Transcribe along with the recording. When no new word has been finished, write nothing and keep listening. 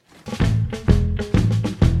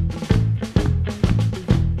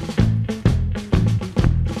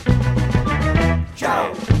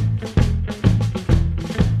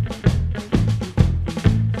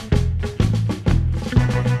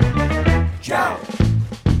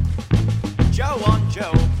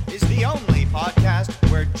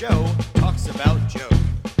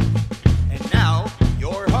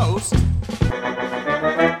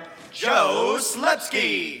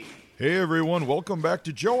Hey everyone, welcome back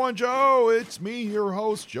to Joe on Joe. It's me, your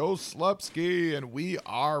host, Joe Slepsky, and we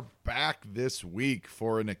are back this week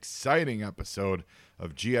for an exciting episode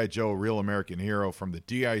of G.I. Joe, Real American Hero from the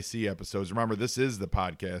DIC episodes. Remember, this is the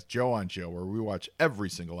podcast, Joe on Joe, where we watch every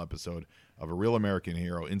single episode of a Real American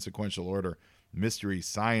Hero in sequential order, mystery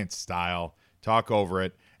science style, talk over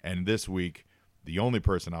it, and this week, the only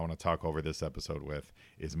person I want to talk over this episode with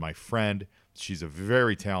is my friend. She's a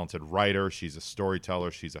very talented writer. She's a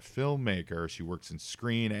storyteller. She's a filmmaker. She works in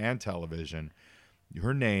screen and television.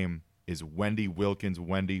 Her name is Wendy Wilkins.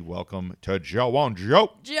 Wendy, welcome to Joe on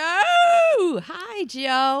Joe. Joe! Hi,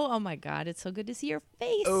 Joe. Oh, my God. It's so good to see your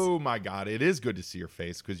face. Oh, my God. It is good to see your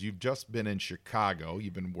face because you've just been in Chicago.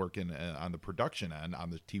 You've been working on the production end on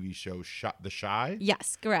the TV show The Chi.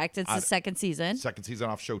 Yes, correct. It's the second season. Second season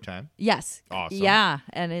off Showtime. Yes. Awesome. Yeah,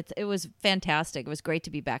 and it was fantastic. It was great to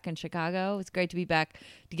be back in Chicago. It's great to be back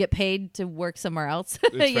to get paid to work somewhere else.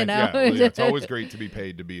 It's always great to be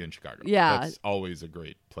paid to be in Chicago. Yeah. That's always a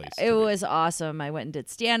great place. It was awesome. I went and did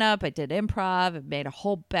stand-up. I did improv. I made a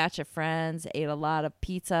whole batch of friends. Ate a lot of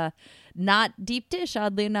pizza. Not deep dish,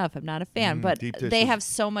 oddly enough. I'm not a fan, but they have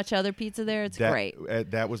so much other pizza there. It's great.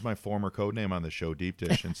 That was my former code name on the show, Deep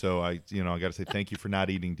Dish, and so I got to say thank you for not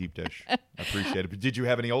eating deep dish. I appreciate it. But did you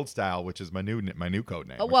have any Old Style, which is my new code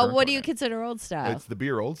name? Well, what do you consider Old Style? It's the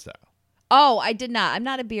beer Old Style. Oh, I did not. I'm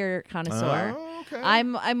not a beer connoisseur. Oh, okay.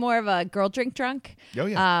 I'm more of a girl drunk. Oh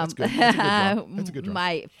yeah, that's good. That's a good drunk.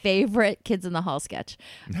 My favorite Kids in the Hall sketch,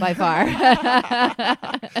 by far.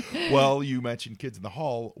 Well, you mentioned Kids in the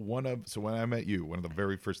Hall. So when I met you, one of the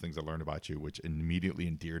very first things I learned about you, which immediately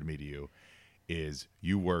endeared me to you, is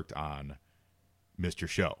you worked on Mr.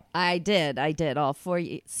 Show. I did all 4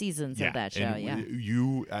 seasons of that show. And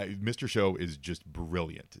Mr. Show is just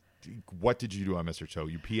brilliant. What did you do on Mr. Show?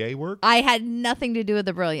 You PA work? I had nothing to do with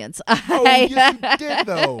the brilliance. Oh, yes, you did,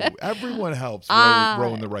 though. Everyone helps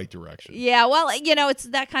row in the right direction. Yeah, well, it's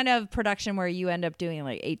that kind of production where you end up doing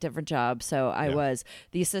like 8 different jobs. So I was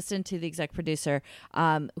the assistant to the exec producer,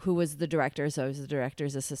 who was the director. So I was the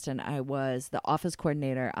director's assistant. I was the office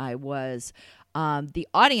coordinator. I was the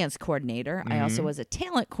audience coordinator. I also was a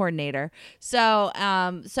talent coordinator. So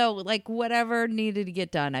like whatever needed to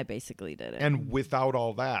get done, I basically did it. And without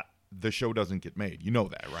all that, the show doesn't get made. You know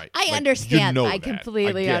that, right? I understand. You know I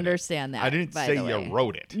completely understand that. I didn't say you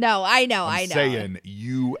wrote it. No, I know. I'm saying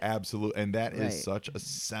you absolutely, and that is such a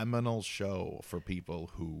seminal show for people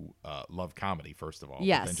who love comedy, first of all.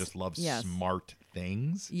 Yes. And just love smart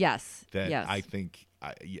things. Yes. I think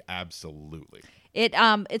absolutely.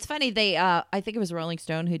 It's funny. They I think it was Rolling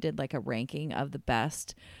Stone who did like a ranking of the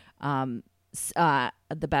best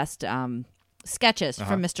sketches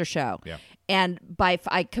from Mr. Show. Yeah. And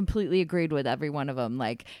I completely agreed with every one of them.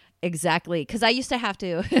 Like exactly, because I used to have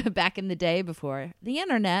to back in the day before the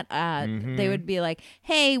internet. They would be like,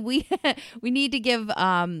 "Hey, we need to give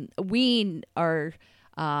Ween or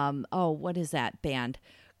what is that band?"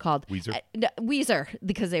 called Weezer,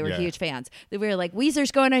 because they were huge fans. They were like,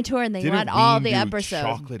 Weezer's going on tour, and they want all the episodes.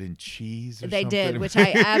 Chocolate and cheese. They did, which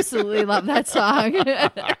I absolutely love that song.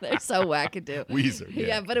 They're so wackadoo. Weezer,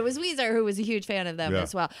 yeah, but it was Weezer who was a huge fan of them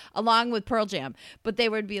as well, along with Pearl Jam. But they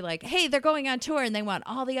would be like, "Hey, they're going on tour, and they want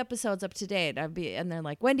all the episodes up to date." And they're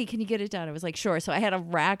like, "Wendy, can you get it done?" I was like, "Sure." So I had a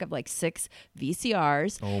rack of like 6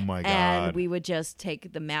 VCRs. Oh my God! And we would just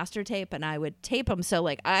take the master tape, and I would tape them. So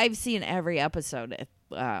like I've seen every episode.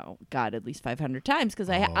 At least 500 times because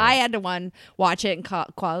I had to watch it and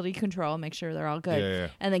quality control, make sure they're all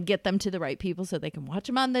good, and then get them to the right people so they can watch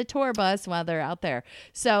them on the tour bus while they're out there.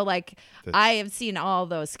 So like I have seen all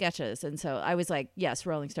those sketches, and so I was like, yes,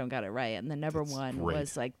 Rolling Stone got it right, and the number one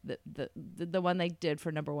was like the one they did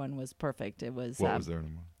for number one was perfect. It was what was their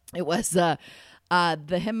number? It was the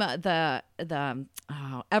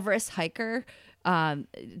Everest hiker.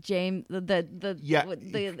 James when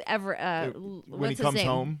he comes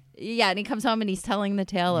home, and he comes home and he's telling the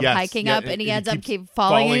tale of hiking up, and he ends up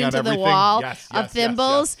falling into the everything. wall yes, of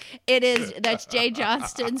thimbles. That's Jay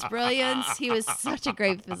Johnston's brilliance. He was such a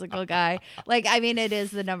great physical guy. Like, I mean, it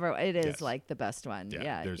is like the best one.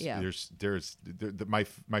 There's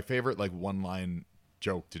my favorite like one line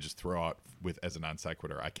joke to just throw out with as a non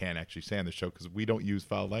sequitur. I can't actually say on the show because we don't use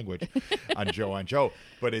foul language on Joe,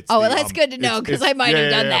 but it's that's good to know because I might have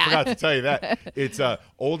done that. I forgot to tell you that. It's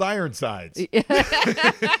Old Ironsides. So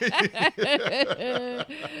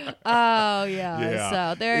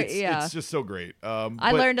there, it's just so great.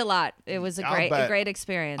 I learned a lot. It was a great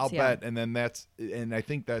experience. I'll bet, and I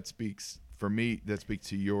think that speaks for me, that speaks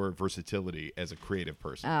to your versatility as a creative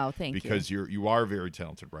person. Oh, thank you. Because you are a very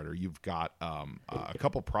talented writer. You've got a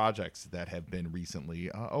couple projects that have been recently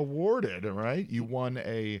awarded, right? You won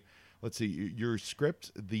let's see, your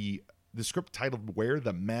script, the script titled Where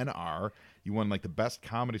the Men Are. You won like the best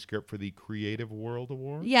comedy script for the Creative World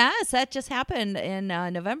Award. Yes, that just happened in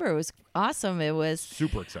November. It was awesome. It was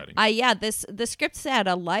super exciting. The script's had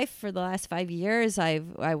a life for the last 5 years. I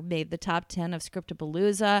made the top 10 of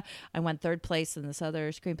Scriptapalooza. I won third place in this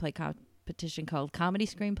other screenplay competition called Comedy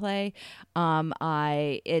Screenplay.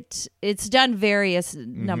 It's done various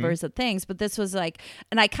numbers of things, but this was like,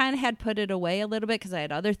 and I kind of had put it away a little bit because I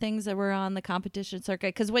had other things that were on the competition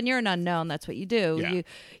circuit. Because when you're an unknown, that's what you do. Yeah.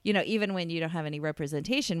 You know, even when you don't have any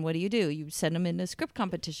representation, what do? You send them into script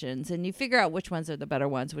competitions and you figure out which ones are the better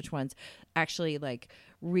ones, which ones actually like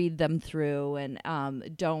read them through and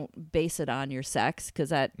don't base it on your sex, because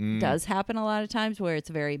that does happen a lot of times where it's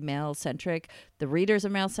very male centric. The readers are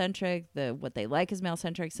male centric. What they like is male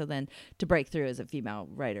centric. So then to break through as a female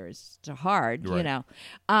writer is hard, right. you know.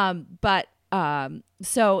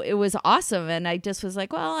 So it was awesome, and I just was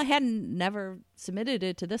like, well, I hadn't never submitted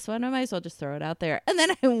it to this one. I might as well just throw it out there, and then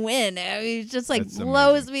I win. I mean, it just like That's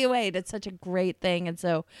blows amazing. me away. It's such a great thing, and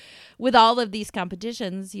so with all of these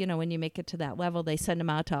competitions, you know, when you make it to that level, they send them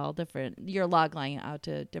out to all different your log line out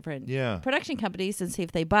to different production companies and see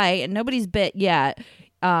if they bite, and nobody's bit yet.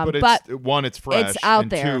 But one, it's fresh. It's out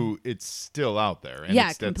and there. Two, it's still out there.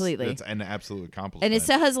 And Completely. That's an absolute accomplishment. And it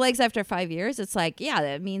still has legs after 5 years. It's like,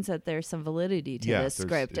 that means that there's some validity to this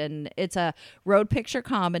script. And it's a road picture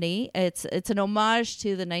comedy. It's an homage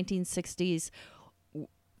to the 1960s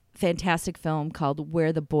fantastic film called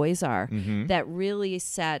Where the Boys Are that really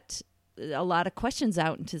set a lot of questions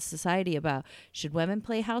out into society about should women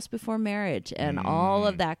play house before marriage and all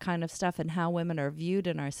of that kind of stuff, and how women are viewed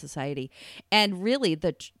in our society. And really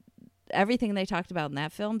everything they talked about in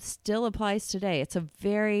that film still applies today. It's a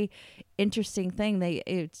very interesting thing.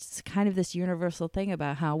 It's kind of this universal thing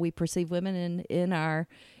about how we perceive women in our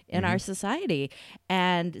society.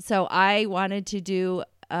 And so I wanted to do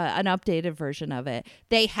an updated version of it.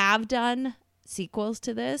 They have done sequels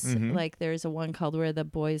to this. Like there's a one called Where the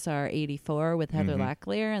Boys Are 84 with Heather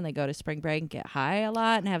Locklear, and they go to spring break and get high a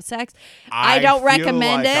lot and have sex. I don't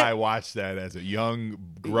recommend it. I watched that as a young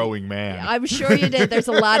growing man. I'm sure you did. There's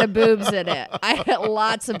a lot of boobs in it.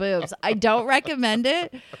 Lots of boobs. I don't recommend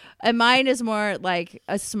it. And mine is more like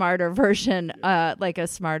a smarter version, like a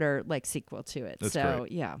smarter like sequel to it. That's so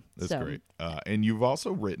great. yeah, That's great. And you've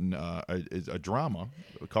also written a drama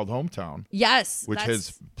called Hometown. Yes, which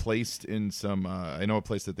has placed in some. I know a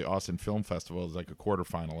place at the Austin Film Festival is like a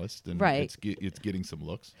quarterfinalist, and it's getting some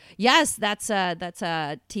looks. Yes, that's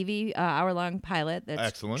a TV hour-long pilot that's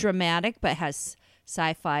excellent, dramatic, but has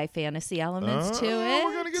sci-fi fantasy elements to it.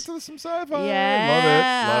 We're gonna get to some sci-fi.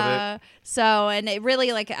 Yeah, love it. So, and it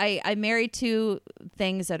really, like, I married two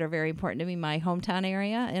things that are very important to me: my hometown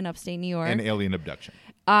area in upstate New York, and alien abduction.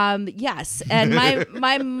 Yes, and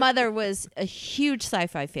my mother was a huge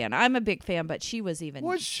sci-fi fan. I'm a big fan, but she was even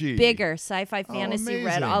bigger. Sci-fi fantasy,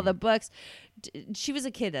 read all the books. She was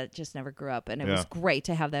a kid that just never grew up, and it was great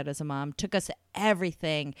to have that as a mom. Took us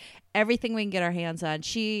everything we can get our hands on.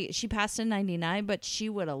 She passed in 1999, but she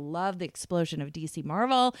would have loved the explosion of DC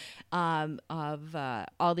Marvel, of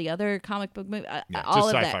all the other comic book movies. All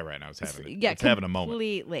just of sci-fi that. right now. It's having a moment.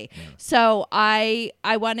 Completely. Yeah. So I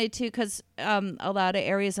wanted to, because a lot of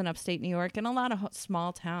areas in upstate New York and a lot of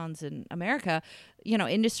small towns in America, you know,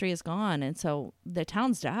 industry is gone, and so the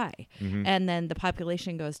towns die, and then the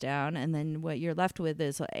population goes down, and then what you're left with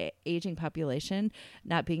is aging population,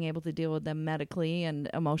 not being able to deal with them medically and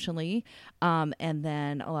emotionally, and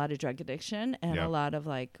then a lot of drug addiction and a lot of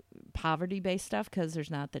like poverty-based stuff because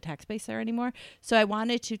there's not the tax base there anymore. So I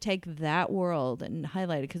wanted to take that world and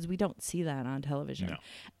highlight it because we don't see that on television,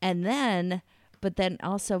 and then, but then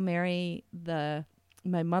also marry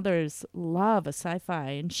my mother's love of sci-fi,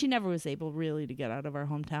 and she never was able really to get out of our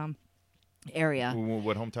hometown area.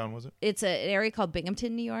 What hometown was it? It's an area called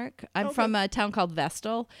Binghamton, New York. I'm from a town called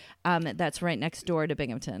Vestal. That's right next door to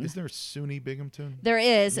Binghamton. Is there SUNY Binghamton? There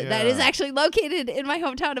is. Yeah. That is actually located in my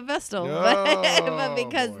hometown of Vestal. But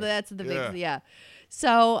because that's the big,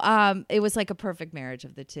 So it was like a perfect marriage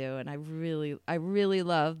of the two, and I really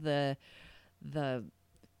love the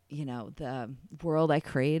you know, the world I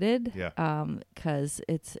created, because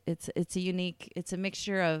it's a unique, it's a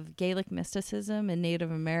mixture of Gaelic mysticism and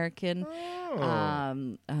Native American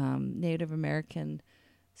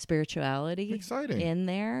spirituality Exciting. in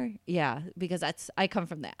there. Yeah, because I come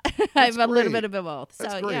from that. I have a little bit of both.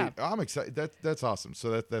 That's so great. yeah. I'm excited. That's awesome.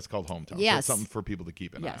 So that's called Hometown. So Yes. it's something for people to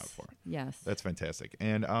keep an eye out for. Yes. That's fantastic.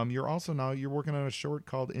 And you're working on a short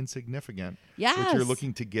called Insignificant. Yes. Which you're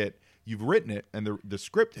looking to get. You've written it, and the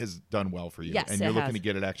script has done well for you. Yes, and you're it looking has. to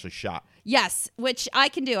get it actually shot. Yes, which I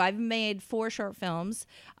can do. I've made 4 short films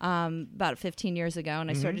about 15 years ago, and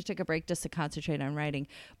I sort of took a break just to concentrate on writing.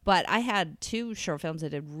 But I had 2 short films that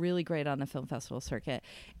did really great on the film festival circuit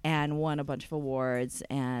and won a bunch of awards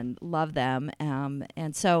and love them.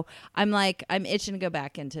 And so I'm itching to go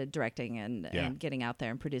back into directing and getting out there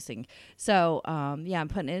and producing. So, I'm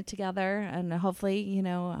putting it together, and hopefully,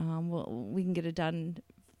 we can get it done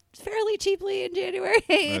fairly cheaply in January,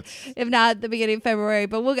 if not the beginning of February.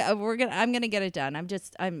 But I'm gonna get it done.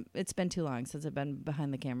 It's been too long since I've been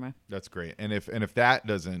behind the camera. That's great. And if that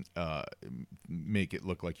doesn't make it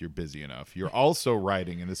look like you're busy enough, you're also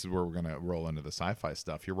writing, and this is where we're gonna roll into the sci-fi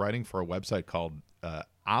stuff. You're writing for a website called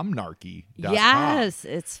omnarchy.com. Yes,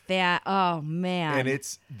 it's fat. Oh man, and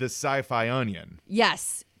it's the Sci-Fi Onion.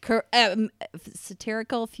 Yes.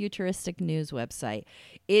 Satirical futuristic news website.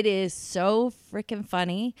 It is so freaking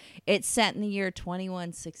funny. It's set in the year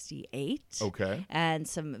 2168. Okay. And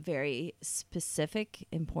some very specific,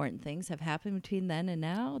 important things have happened between then and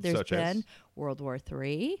now. There's Such been as? World War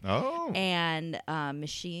III. Oh. And all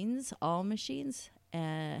machines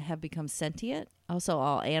have become sentient. Also,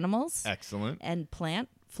 all animals. Excellent. And plant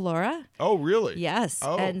flora. Oh, really? Yes.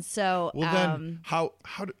 Oh. And so, well, then how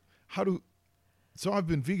do so I've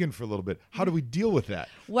been vegan for a little bit. How do we deal with that?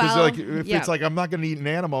 Well, it's like I'm not going to eat an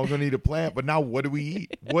animal, I'm going to eat a plant. But now, what do we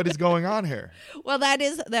eat? What is going on here? Well, that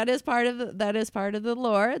is part of the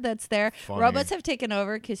lore that's there. Funny. Robots have taken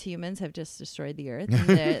over because humans have just destroyed the earth.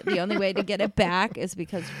 And the only way to get it back is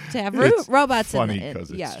to have robots. Funny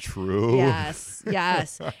because it's true. Yes.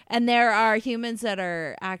 And there are humans that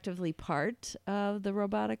are actively part of the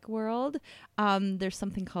robotic world. There's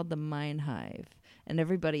something called the Mind Hive. And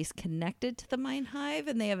everybody's connected to the Mind Hive,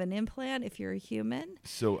 and they have an implant if you're a human.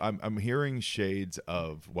 So I'm hearing shades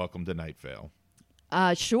of Welcome to Night Vale.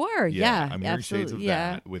 Sure, yeah, I'm hearing shades of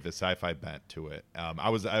yeah. that with a sci-fi bent to it. I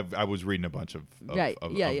was reading a bunch of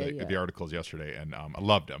the articles yesterday, and I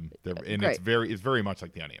loved them. It's very much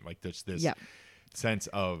like The Onion. Like this sense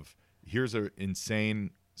of here's an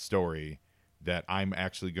insane story that I'm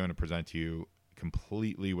actually going to present to you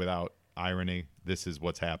completely without irony. This is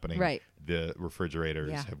what's happening. Right. The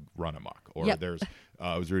refrigerators have run amok. Or there's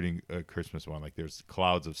I was reading a Christmas one, like there's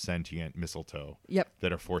clouds of sentient mistletoe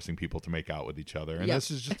that are forcing people to make out with each other. And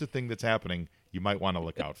this is just a thing that's happening. You might want to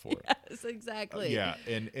look out for it. Yes, exactly.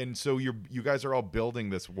 And so you guys are all building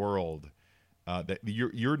this world that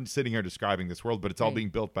you're sitting here describing this world, but it's all being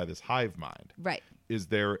built by this hive mind. Right. Is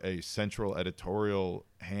there a central editorial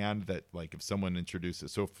hand that, like, if someone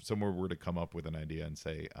introduces, so if someone were to come up with an idea and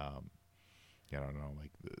say, I don't know,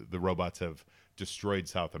 like the robots have destroyed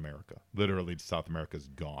South America. Literally, South America's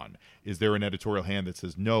gone. Is there an editorial hand that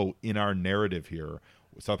says, no, in our narrative here,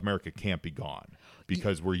 South America can't be gone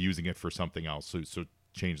because we're using it for something else? So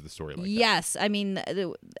change the story like that. Yes. I mean,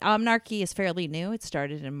 Omnarchy is fairly new. It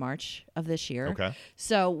started in March of this year. Okay.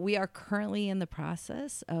 So we are currently in the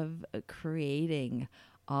process of creating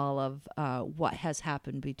all of what has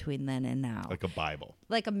happened between then and now. Like a Bible.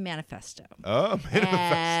 Like a manifesto. Oh,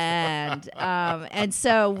 manifesto. And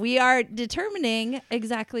so we are determining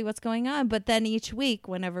exactly what's going on. But then each week,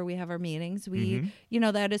 whenever we have our meetings, we,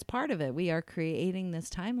 that is part of it. We are creating this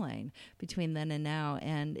timeline between then and now.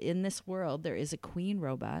 And in this world, there is a queen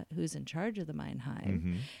robot who's in charge of the Mind Hive.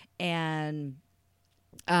 And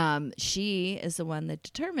she is the one that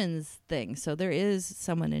determines things. So there is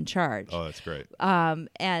someone in charge. Oh, that's great.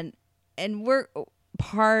 And we're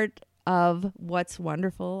part of what's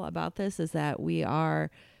wonderful about this is that we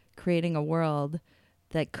are creating a world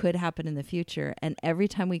that could happen in the future. And every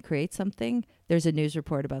time we create something, there's a news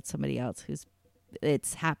report about somebody else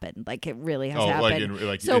it's happened. Like it really has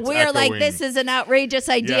happened. So we're like, this is an outrageous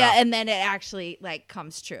idea, and then it actually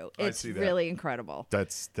comes true. It's really incredible.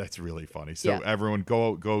 That's really funny. So everyone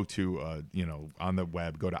go to on the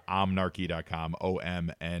web, go to omnarchy.com,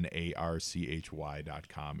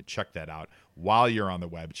 omnarchy.com. Check that out. While you're on the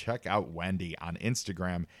web, check out Wendy on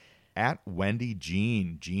Instagram at Wendy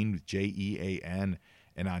Jean with Jean, and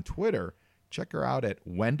on Twitter, check her out at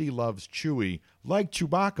Wendy Loves Chewy, like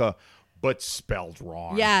Chewbacca, but spelled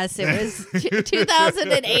wrong. Yes, it was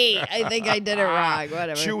 2008. I think I did it wrong.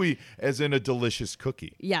 Whatever. Chewy as in a delicious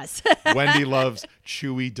cookie. Yes. Wendy loves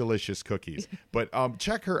chewy, delicious cookies. But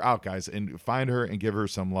check her out, guys, and find her and give her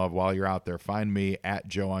some love while you're out there. Find me at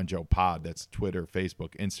Joe on Joe Pod. That's Twitter,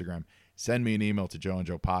 Facebook, Instagram. send me an email to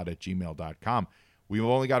joeandjoepod@gmail.com. We've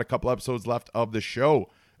only got a couple episodes left of the show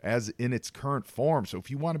as in its current form. So if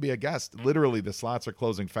you want to be a guest, literally the slots are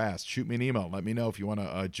closing fast. Shoot me an email. Let me know if you want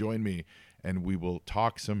to join me, and we will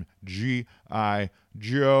talk some G.I.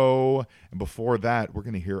 Joe. And before that, we're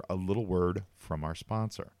going to hear a little word from our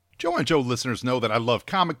sponsor. Joe and Joe listeners know that I love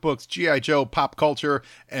comic books, G.I. Joe, pop culture,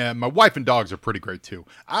 and my wife and dogs are pretty great too.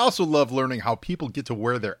 I also love learning how people get to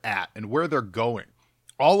where they're at and where they're going.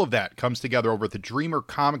 All of that comes together over at the Dreamer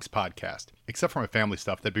Comics podcast, except for my family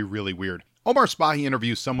stuff. That'd be really weird. Omar Spahi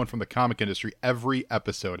interviews someone from the comic industry every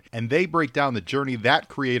episode, and they break down the journey that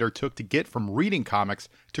creator took to get from reading comics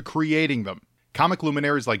to creating them. Comic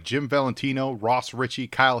luminaries like Jim Valentino, Ross Ritchie,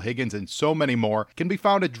 Kyle Higgins, and so many more can be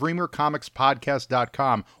found at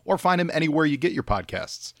dreamercomicspodcast.com or find them anywhere you get your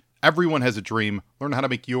podcasts. Everyone has a dream. Learn how to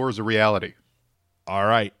make yours a reality. All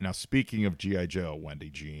right. Now, speaking of G.I. Joe, Wendy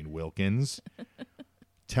Jean Wilkins,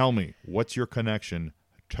 tell me, what's your connection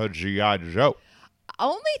to G.I. Joe?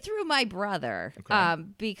 Only through my brother, Okay.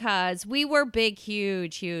 because we were big,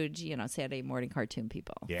 huge, Saturday morning cartoon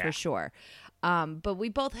people, for sure. But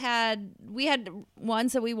we had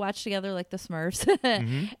ones that we watched together, like the Smurfs.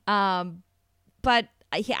 But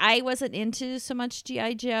I wasn't into so much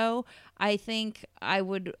G.I. Joe. I think I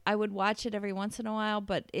would watch it every once in a while,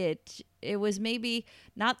 but it was maybe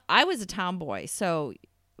not. I was a tomboy, so,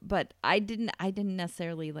 but I didn't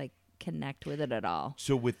necessarily like connect with it at all.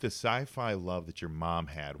 So with the sci-fi love that your mom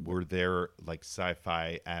had, were there like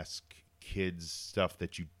sci-fi-esque kids stuff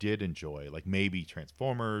that you did enjoy, like maybe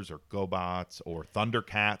Transformers or GoBots or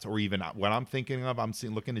Thundercats, or even what I'm thinking of,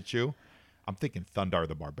 looking at you, I'm thinking Thundar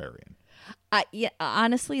the Barbarian. Yeah,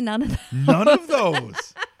 honestly, none of those. None of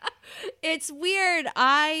those. It's weird.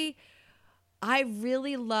 I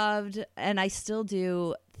really loved, and I still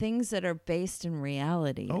do, things that are based in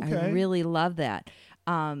reality. Okay. I really love that.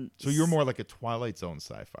 So you're more like a Twilight Zone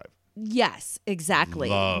sci-fi. Yes, exactly.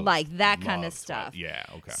 Like that kind of stuff. Yeah,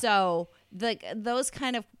 okay. So those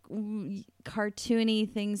kind of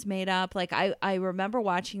cartoony things made up. Like I remember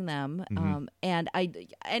watching them, and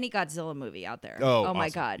any Godzilla movie out there. Oh, my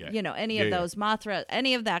awesome. God! Yeah. Any of those Mothra,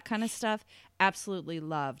 any of that kind of stuff, absolutely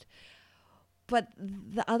loved. But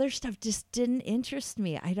the other stuff just didn't interest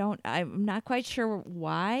me. I'm not quite sure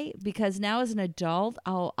why, because now as an adult,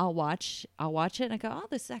 I'll watch it and I go, oh,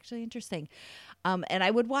 this is actually interesting. And I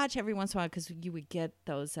would watch every once in a while because you would get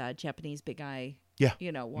those Japanese big eye,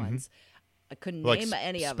 ones. I couldn't name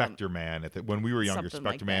any of them. Spectre Man. When we were younger, Something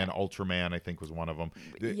like Spectre Man, that. Ultraman, I think was one of them.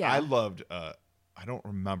 Yeah. I loved. I don't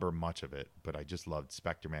remember much of it, but I just loved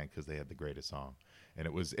Spectre Man because they had the greatest song, and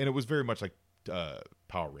it was very much like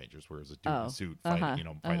Power Rangers, where it was a dude in a suit fighting,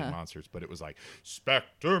 fighting monsters, but it was like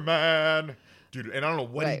Spectre Man, dude. And I don't know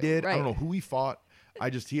what he did. I don't know who he fought.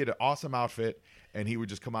 He had an awesome outfit, and he would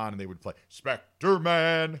just come on and they would play Spectre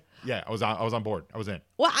Man. Yeah, I was on board. I was in.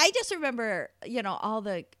 Well, I just remember, all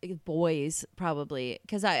the boys probably,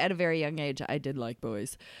 because at a very young age, I did like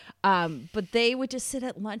boys. But they would just sit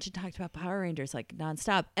at lunch and talk about Power Rangers like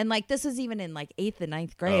nonstop. And like, this is even in like 8th and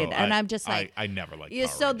 9th grade. I'm just like, I never liked Power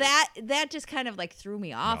Power Rangers. Rangers. that just kind of like threw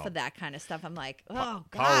me off No. of that kind of stuff. I'm like, oh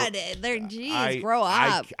Power- God, grow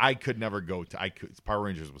up. I could never go to. Power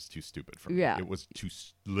Rangers was too stupid for me. Yeah. It was too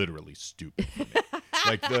literally stupid for me.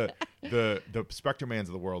 Like the Spectre Mans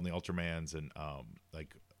of the world and the Ultramans and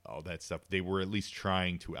like all that stuff. They were at least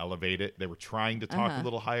trying to elevate it. They were trying to talk a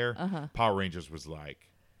little higher. Power Rangers was like,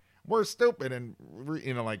 we're stupid and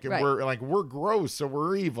we're gross, so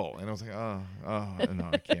we're evil. And I was like, oh no,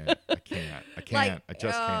 I can't. I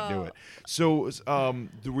just can't do it. So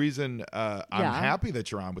the reason I'm happy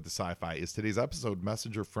that you're on with the sci-fi is today's episode,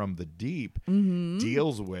 Messenger from the Deep,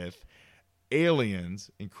 deals with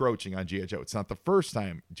aliens encroaching on G.I. Joe. It's not the first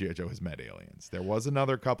time G.I. Joe has met aliens. There was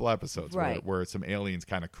another couple episodes where some aliens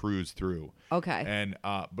kind of cruise through. Okay. And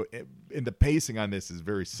and the pacing on this is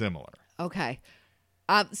very similar. Okay.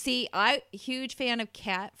 See, I'm a huge fan of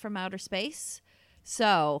Cat from Outer Space.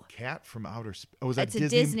 So Cat from Outer Space. Oh, was that it's a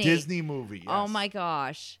Disney movie? Yes. Oh my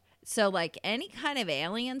gosh. So like any kind of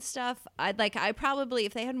alien stuff, I probably,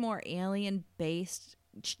 if they had more alien based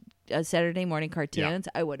Saturday morning cartoons,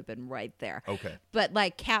 I would have been right there. Okay. But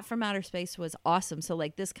like Cat from Outer Space was awesome. So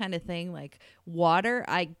like this kind of thing, like water,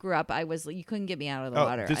 I grew up, you couldn't get me out of the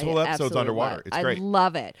water. This whole episode's underwater. It's great. I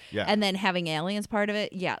love it. Yeah. And then having aliens part of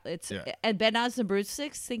it. Yeah. And Ben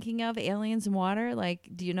Osnobrusik's thinking of aliens and water. Like,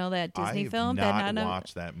 do you know that Disney film? I've not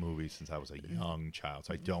watched that movie since I was a young child,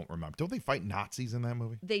 so I don't remember. Don't they fight Nazis in that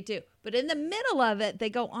movie? They do. But in the middle of it, they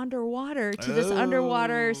go underwater to this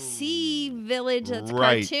underwater sea village that's a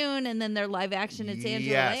cartoon, and then their live action, it's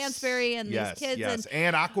Angela Lansbury and these kids.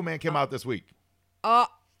 And Aquaman came out this week.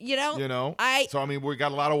 So I mean, we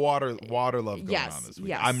got a lot of water love going on this week.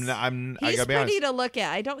 Yes. I He's gotta be honest. pretty to look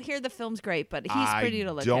at. I don't hear the film's great, but he's pretty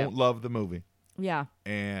to look at. I don't love the movie. Yeah.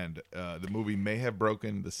 And the movie may have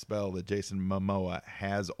broken the spell that Jason Momoa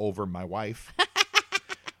has over my wife.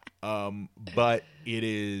 But it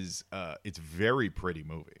is it's a very pretty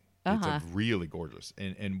movie. It's a really gorgeous.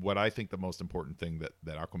 And what I think the most important thing that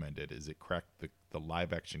Aquaman did is it cracked the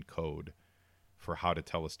live action code for how to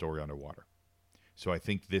tell a story underwater. So I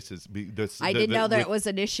think this is I didn't know that was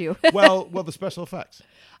an issue. well, the special effects.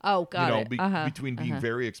 Oh, got it. Between being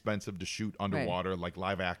very expensive to shoot underwater, like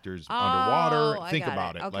live actors underwater. Think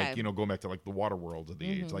about it. Okay. Like, going back to like the water worlds of the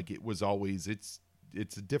age. Like it was always it's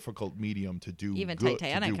a difficult medium to do even good,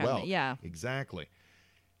 Titanic. to do well. Yeah. Exactly.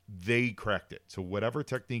 They cracked it. So whatever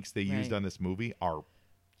techniques they used on this movie are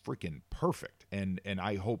freaking perfect. And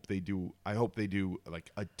I hope they do like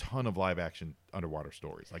a ton of live action underwater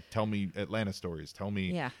stories. Like tell me Atlanta stories. Tell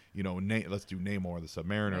me let's do Namor the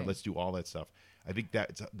Submariner. Right. Let's do all that stuff. I think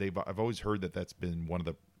I've always heard that's been one of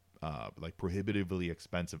the like prohibitively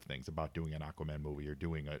expensive things about doing an Aquaman movie or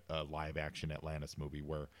doing a live action Atlantis movie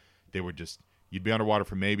where they would you'd be underwater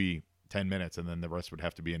for maybe 10 minutes and then the rest would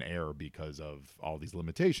have to be in air because of all these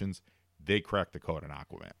limitations. They cracked the code on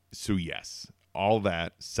Aquaman. So yes, all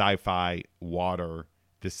that sci-fi, water,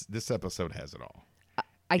 this episode has it all.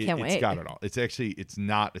 I can't wait. It's got it all. It's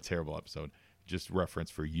not a terrible episode. Just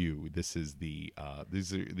reference for you. This is these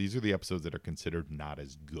are the episodes that are considered not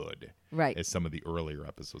as good as some of the earlier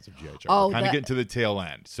episodes of G.I. Joe. Oh, kind of getting to the tail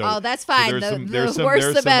end. So that's fine. There's the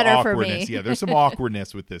worse the better for me. Yeah, there's some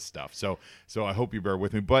awkwardness with this stuff. So I hope you bear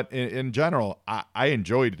with me. But in general, I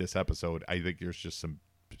enjoyed this episode. I think there's just some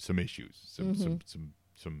issues,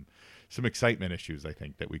 some excitement issues. I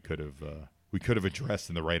think that we could have addressed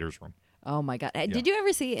in the writers' room. Oh my God! Did you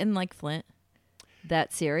ever see In Like Flint?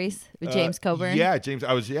 That series with James Coburn? Yeah, James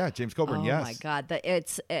Coburn, oh, yes. Oh my God.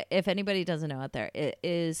 If anybody doesn't know out there, it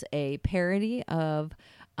is a parody of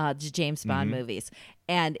the James Bond movies.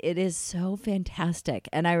 And it is so fantastic.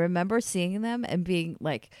 And I remember seeing them and being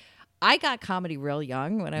like, I got comedy real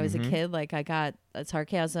young when I was a kid. Like I got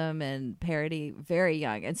sarcasm and parody very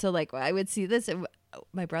young. And so like I would see this and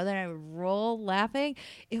my brother and I would roll laughing.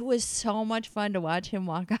 It was so much fun to watch him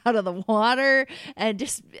walk out of the water and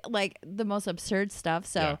just like the most absurd stuff.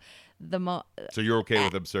 So So you're okay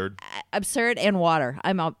with absurd? Absurd and water.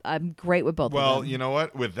 I'm great with both of them. Well, you know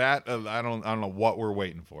what? With that, I don't know what we're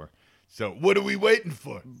waiting for. So what are we waiting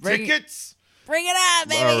for? Tickets? Bring it on,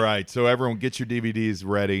 baby. All right. So everyone get your DVDs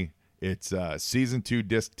ready. It's season 2,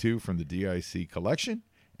 disc 2 from the DIC collection.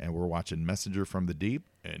 And we're watching Messenger from the Deep.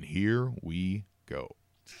 And here we go.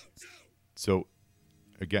 So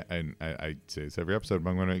again, and I say this every episode,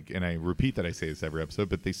 but I repeat that I say this every episode,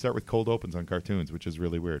 but they start with cold opens on cartoons, which is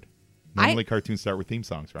really weird. Normally cartoons start with theme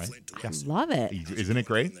songs, right? I love it. Isn't it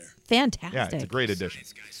great? Fantastic. Yeah, it's a great addition.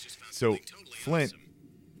 So Flint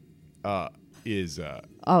is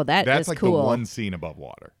that's like cool. the one scene above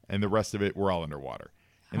water, and the rest of it we're all underwater.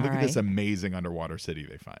 And look at this amazing underwater city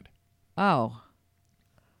they find. Oh.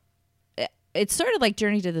 It's sort of like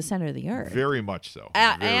Journey to the Center of the Earth. Very much so.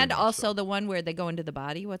 And also the one where they go into the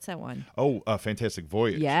body. What's that one? Oh, Fantastic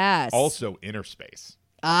Voyage. Yes. Also Inner Space.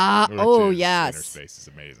 Yes. Inner Space is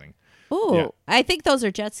amazing. Oh, yeah. I think those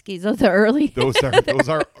are jet skis of the early. Those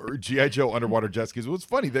are G.I. Joe underwater jet skis. Well, it's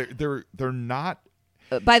funny. They're not.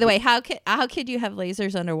 By the way, how could you have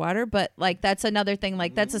lasers underwater? But like that's another thing.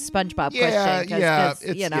 Like that's a SpongeBob question.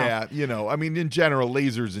 Yeah. I mean, in general,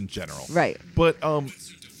 lasers in general. Right. But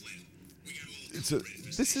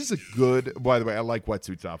this is a good. By the way, I like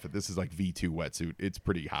Wetsuit's outfit. This is like V2 Wetsuit. It's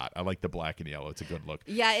pretty hot. I like the black and yellow. It's a good look.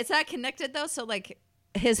 Yeah, it's not connected though. So like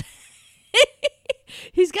his.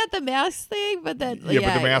 He's got the mask thing, but then but the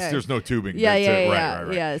mask there's no tubing.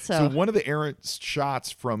 Right. So one of the errant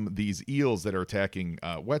shots from these eels that are attacking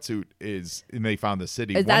Wetsuit is, and they found the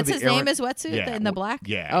city. That's his name is Wetsuit in the black.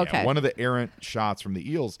 Yeah. Okay. Yeah. One of the errant shots from the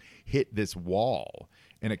eels hit this wall,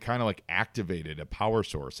 and it kind of like activated a power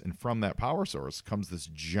source, and from that power source comes this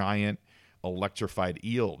giant electrified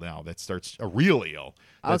eel now that starts a real eel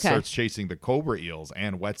that starts chasing the cobra eels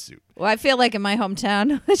and Wetsuit. Well, I feel like in my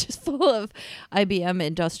hometown, which is full of IBM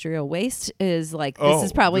industrial waste, is like this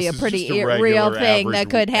is probably a pretty real thing that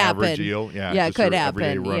could happen. Eel. Yeah, it could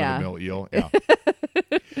happen. Run-of-the-mill eel. Yeah.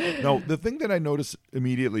 No, the thing that I noticed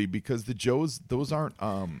immediately, because the Joes, those aren't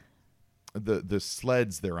the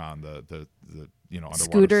sleds they're on, the underwater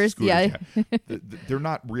scooters. Yeah. They're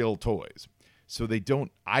not real toys. So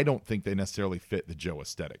I don't think they necessarily fit the Joe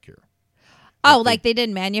aesthetic here. Oh, like they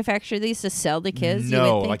didn't manufacture these to sell to kids? No,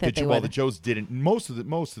 you would think like that the Joes didn't. Most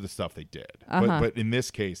of the stuff they did, but in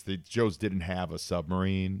this case, the Joes didn't have a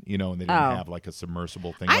submarine, and they didn't have like a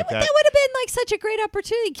submersible thing like that. That would have been like such a great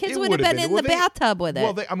opportunity. Kids would have been in the bathtub with it.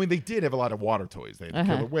 Well, they did have a lot of water toys. They had a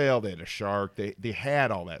killer whale. They had a shark. They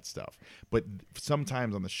had all that stuff. But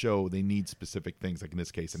sometimes on the show, they need specific things. Like in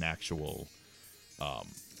this case, an actual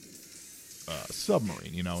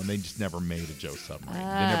submarine, and they just never made a Joe submarine. They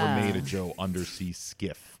never made a Joe undersea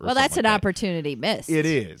skiff. Well, that's an opportunity missed. It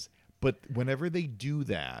is. But whenever they do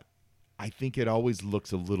that, I think it always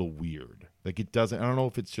looks a little weird. Like it doesn't. I don't know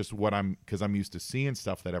if it's just because I'm used to seeing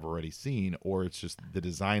stuff that I've already seen, or it's just the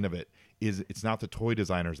design of it. It's not the toy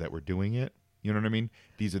designers that were doing it. You know what I mean?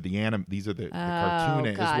 These are the cartoon.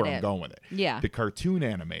 This is where I'm going with it. Yeah. The cartoon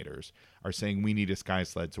animators are saying we need a sky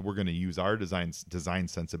sled, so we're going to use our design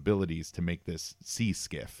sensibilities to make this sea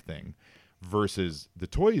skiff thing. Versus the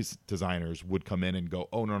toys designers would come in and go,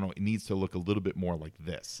 oh no, it needs to look a little bit more like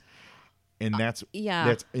this. And that's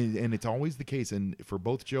and it's always the case. And for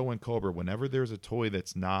both Joe and Cobra, whenever there's a toy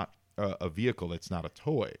that's not a vehicle, that's not a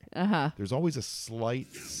toy, there's always a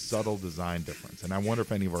slight, subtle design difference. And I wonder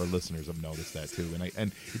if any of our listeners have noticed that too.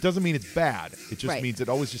 And it doesn't mean it's bad. It just means it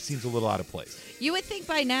always just seems a little out of place. You would think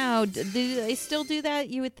by now, do they still do that?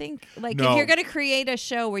 You would think, like, No. if you're going to create a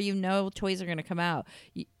show where toys are going to come out,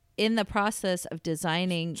 in the process of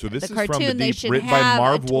designing So this the is cartoon, from the they deep, should written by have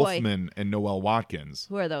Marv a toy. Wolfman and Noel Watkins.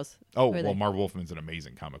 Who are those? Oh, Who are well, they? Marv Wolfman's an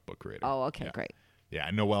amazing comic book creator. Oh, okay, great. Yeah,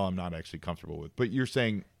 and Noel I'm not actually comfortable with. But you're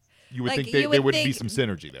saying you would Like, think you there would would be think- some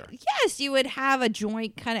synergy there. Yes, you would have a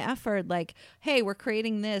joint kind of effort. Like, hey, we're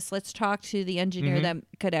creating this. Let's talk to the engineer that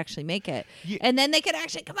could actually make it, and then they could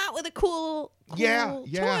actually come out with a cool toy.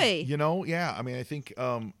 Yeah. I mean, I think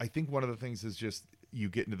one of the things is just you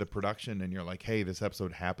get into the production and you're like, hey, this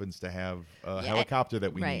episode happens to have a helicopter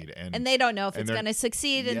that we need, and they don't know if it's going to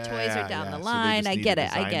succeed, and toys are down the so line. I get it.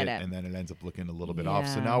 And then it ends up looking a little bit off.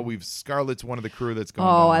 So now Scarlett's one of the crew that's going.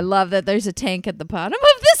 Oh, I love that. There's a tank at the bottom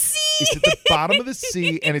of the sea. It's at the bottom of the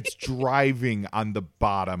sea, and it's driving on the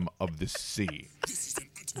bottom of the sea.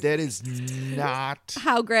 That is not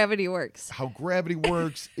how gravity works.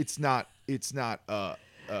 It's not.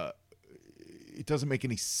 It doesn't make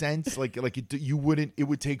any sense. It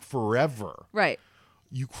would take forever. Right.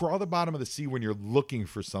 You crawl the bottom of the sea when you're looking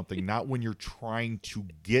for something, not when you're trying to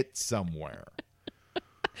get somewhere.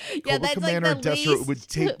 Yeah, Cobra that's Commander like the Destro least. would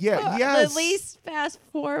take. Yes. The least fast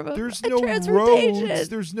form of There's no transportation. roads.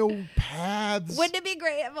 There's no paths. Wouldn't it be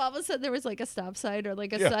great if all of a sudden there was like a stop sign or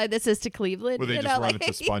like a sign that says to Cleveland? Where they just run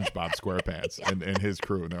into SpongeBob SquarePants and his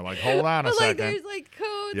crew, and they're like, "Hold on a But second." there's like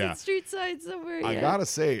codes and street signs somewhere. I gotta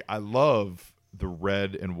say, I love the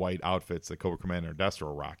red and white outfits that Cobra Commander and Destro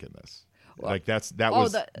are rocking this. That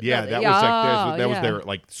was their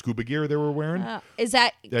like scuba gear they were wearing. Is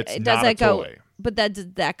that that's does not that a go? toy. But does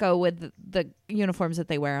that go with the uniforms that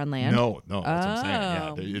they wear on land? No, that's what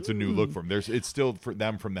I'm saying. Yeah, it's a new look for them. It's still for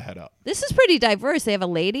them from the head up. This is pretty diverse. They have a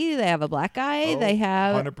lady. They have a black guy. They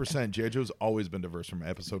have 100%. G.I. Joe's always been diverse from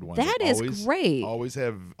episode one. That is great. Always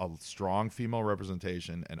have a strong female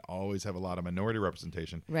representation and always have a lot of minority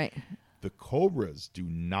representation. Right. The Cobras do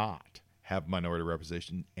not have minority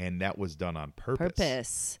representation, and that was done on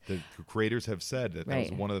purpose. The creators have said that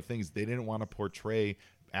was one of the things. They didn't want to portray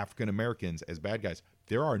African Americans as bad guys.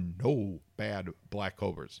 There are no bad black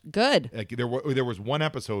Cobras. Good. Like there was one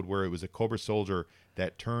episode where it was a Cobra soldier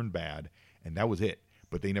that turned bad, and that was it.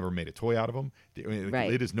 But they never made a toy out of him.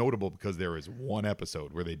 It is notable because there is one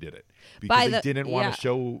episode where they did it because they didn't want to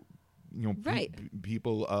show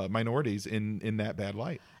people minorities in that bad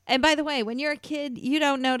light. And by the way, when you're a kid, you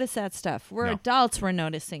don't notice that stuff. We're adults, we're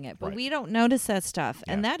noticing it, but we don't notice that stuff,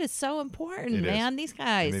 and that is so important, man. These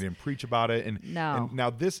guys, and they didn't preach about it. And now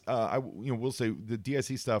this, we'll say the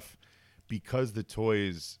DSC stuff, because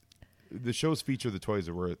the shows feature the toys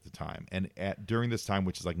that were at the time, and during this time,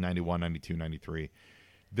 which is like 91, 92, 93.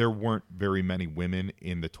 There weren't very many women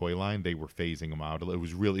in the toy line. They were phasing them out. There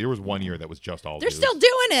was 1 year that was just all dudes. They're still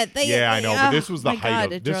doing it. I know, but this was the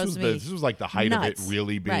height of this was like the height nuts. of it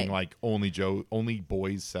really being like only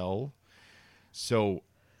boys sell. So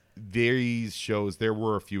these shows, there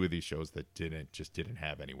were a few of these shows that didn't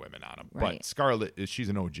have any women on them. Right. But Scarlett, she's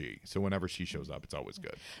an OG, so whenever she shows up, it's always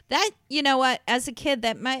good. That, you know what, as a kid,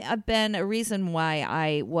 that might have been a reason why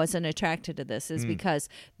I wasn't attracted to this, is because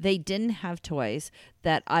they didn't have toys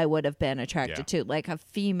that I would have been attracted to, like a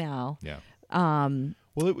female team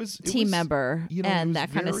member and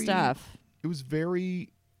that kind of stuff. It was very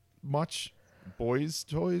much boys'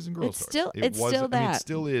 toys and girls' toys. It's still that. I mean, it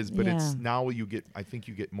still is, but it's now I think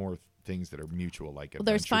you get more things that are mutual, like Adventure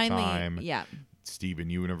there's finally Time, Steven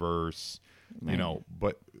Universe, Right. you know.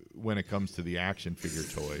 But when it comes to the action figure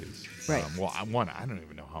toys, Right. I don't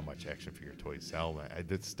even know how much action figure toys sell.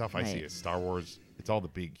 The stuff I see Right. is Star Wars. It's all the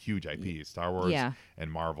big, huge IPs, Star Wars Yeah.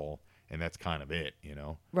 and Marvel, and that's kind of it, you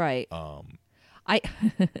know. Right. I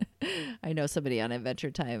I know somebody on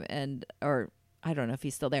Adventure Time, or I don't know if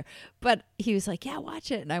he's still there, but he was like, "Yeah, watch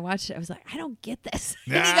it," and I watched it. I was like, "I don't get this."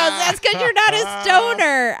 And he goes, "That's because you're not a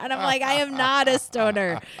stoner," and I'm like, "I am not a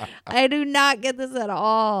stoner. I do not get this at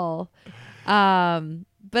all."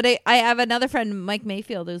 But I have another friend, Mike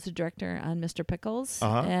Mayfield, who's a director on Mr. Pickles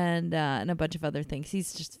and a bunch of other things.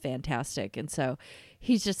 He's just fantastic, and so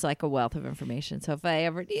he's just like a wealth of information. So if I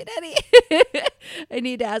ever need any, I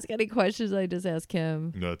need to ask any questions, I just ask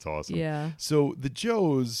him. That's awesome. Yeah. So the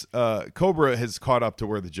Joes, Cobra has caught up to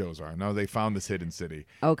where the Joes are. Now they found this hidden city.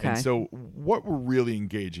 Okay. And so what we're really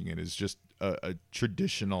engaging in is just a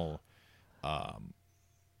traditional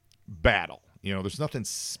battle. You know, there's nothing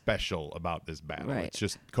special about this battle. Right. It's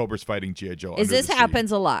just Cobra's fighting G.I. Joe. Is under this the sea.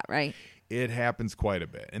 happens a lot, right? It happens quite a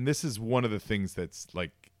bit. And this is one of the things that's,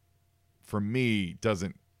 like, for me,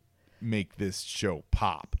 doesn't make this show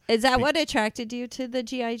pop. Is that what attracted you to the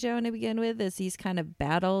G.I. Joe to begin with? Is these kind of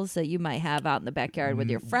battles that you might have out in the backyard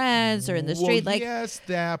with your friends or in the street? Well, Like, yes,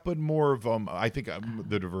 that, but more of I think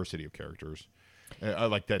the diversity of characters. I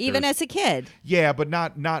like that. even there's- as a kid. Yeah, but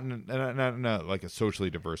not in a, like a socially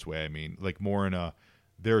diverse way. I mean, like more in a,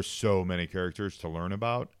 there's so many characters to learn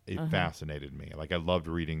about. It fascinated me. Like I loved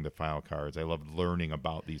reading the file cards. I loved learning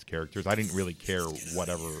about these characters. I didn't really care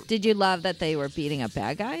whatever. Did you love that they were beating up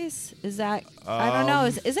bad guys? Is that, I don't know,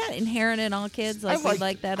 is that inherent in all kids? Like, we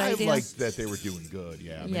like that idea? I liked that they were doing good.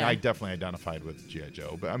 Yeah, I mean, Yeah. I definitely identified with G.I.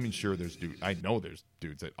 Joe, but I mean, sure, there's dudes. I know there's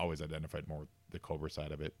dudes that always identified more with the Cobra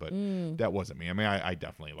side of it, but that wasn't me. I mean, I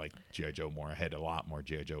definitely liked G.I. Joe more. I had a lot more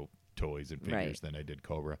G.I. Joe toys and figures Right. than I did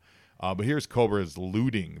Cobra. But here's Cobra's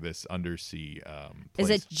looting this undersea Is place.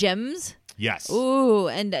 it gems? Yes. Ooh,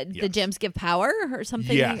 and the Yes. gems give power or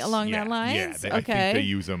something Yes, along yeah, that lines? Yeah, I okay. think they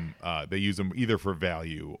use them. They use them either for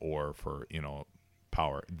value or for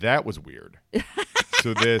power. That was weird.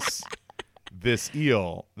 So this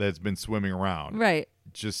eel that's been swimming around, Right.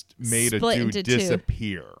 just made Split a dude into two.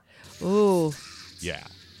 disappear. Ooh. Yeah,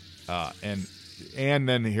 and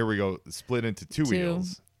then here we go, split into two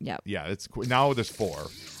eels. Yep. Yeah, it's now there's 4.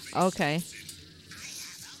 Okay.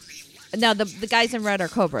 Now the guys in red are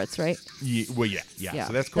Cobras, right? Yeah, Yeah.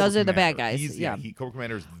 So that's Cobra Those are the bad Commander. guys, yeah. Cobra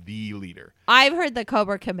Commander's the leader. I've heard the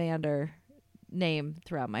Cobra Commander name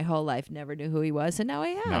throughout my whole life. Never knew who he was, and now I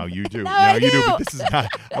have. Now you do. Now now I you do. do. But this is not.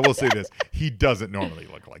 I will say this: he doesn't normally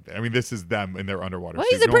look like that. I mean, this is them in their underwater. Well,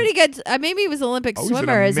 suit. he's a pretty good. Maybe he was an Olympic He's an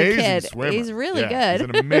swimmer as a amazing kid. swimmer. He's really Yeah, good. He's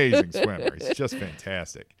an amazing swimmer. He's just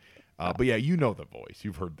fantastic. But yeah, you know the voice.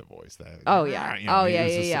 You've heard the voice. That. Oh, yeah. Oh, yeah,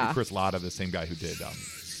 it was yeah. Chris Latta, the same guy who did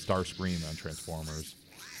Starscream on Transformers.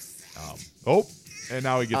 And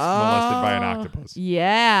now he gets molested by an octopus.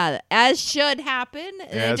 Yeah, as should happen. And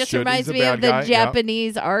As it just should. reminds He's a me of bad the guy, yeah.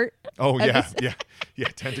 Japanese art. Oh Have you yeah, yeah.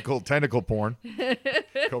 Tentacle porn.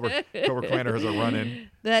 Cobra Commander has a run-in.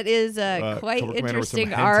 That is quite Cobra Commander with some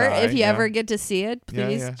interesting art. hentai, If you yeah. ever get to see it, Yeah,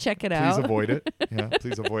 please yeah. check it Please out. avoid it. Yeah,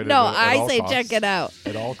 please avoid it. No, at I all say costs. check it out.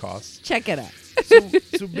 At all costs. Check it out.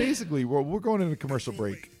 So basically, we're going into a commercial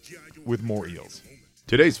break with more eels.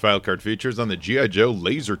 Today's file card features on the G.I. Joe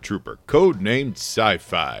Laser Trooper, codenamed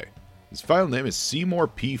Sci-Fi. His file name is Seymour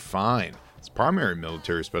P. Fine. His primary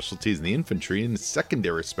military specialty is the infantry, and his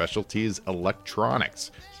secondary specialty is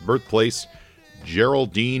electronics. His birthplace,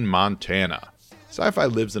 Geraldine, Montana. Sci-Fi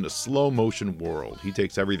lives in a slow-motion world. He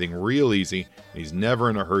takes everything real easy, and he's never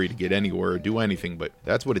in a hurry to get anywhere or do anything, but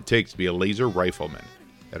that's what it takes to be a laser rifleman.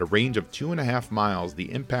 At a range of 2.5 miles, the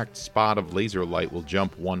impact spot of laser light will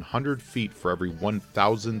jump 100 feet for every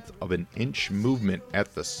 1,000th of an inch movement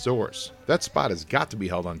at the source. That spot has got to be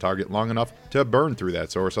held on target long enough to burn through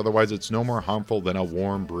that source, otherwise it's no more harmful than a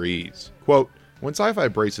warm breeze. Quote, when Sci-Fi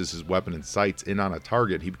braces his weapon and sights in on a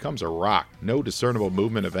target, he becomes a rock. No discernible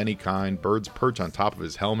movement of any kind, birds perch on top of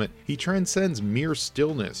his helmet. He transcends mere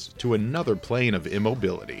stillness to another plane of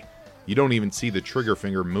immobility. You don't even see the trigger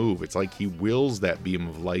finger move. It's like he wills that beam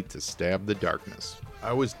of light to stab the darkness. I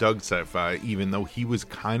always dug Sci-Fi, even though he was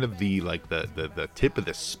kind of the tip of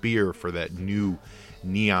the spear for that new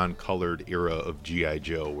neon-colored era of G.I.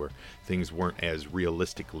 Joe, where things weren't as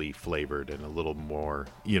realistically flavored and a little more,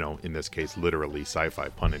 in this case, literally sci-fi,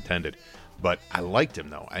 pun intended. But I liked him,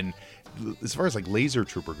 though. And as far as like laser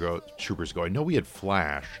troopers go, I know we had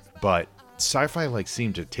Flash, but Sci-Fi like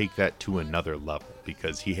seemed to take that to another level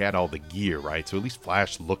because he had all the gear, right? So at least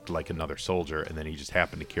Flash looked like another soldier, and then he just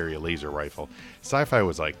happened to carry a laser rifle. Sci-Fi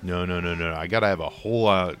was like, no, I gotta have a whole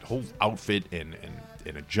outfit and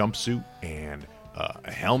a jumpsuit and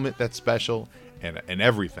a helmet that's special and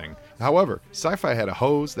everything. However, Sci-Fi had a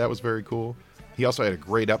hose that was very cool. He also had a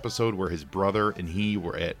great episode where his brother and he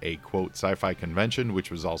were at a, quote, sci-fi convention, which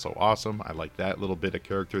was also awesome. I like that little bit of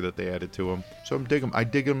character that they added to him. So I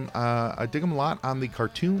dig him a lot on the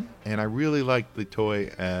cartoon, and I really liked the toy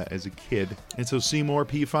as a kid. And so Seymour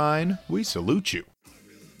P. Fine, we salute you.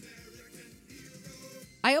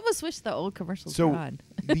 I almost wish the old commercials So were on.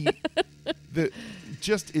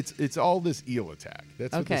 it's all this eel attack.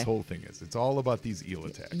 That's what this whole thing is. It's all about these eel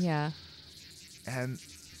attacks. Yeah. And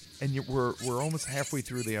we're almost halfway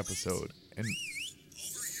through the episode, and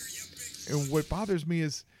what bothers me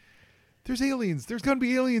is there's aliens. There's gonna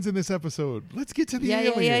be aliens in this episode. Let's get to the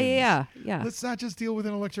aliens. Yeah. Let's not just deal with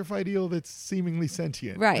an electrified eel that's seemingly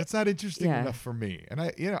sentient. Right. That's not interesting enough for me. And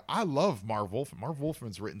I love Marv Wolfman. Marv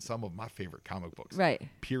Wolfman's written some of my favorite comic books. Right.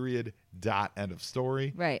 Period. Dot. End of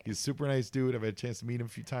story. Right. He's a super nice dude. I've had a chance to meet him a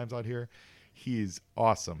few times out here. He's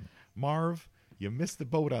awesome. Marv, you missed the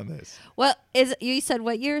boat on this. Well, you said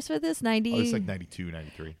what years was this? 90? Oh, it's like 92,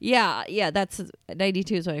 93. Yeah. That's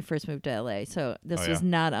 92 is when I first moved to LA. So this was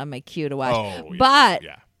not on my queue to watch. Oh, but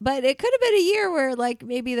yeah. But it could have been a year where like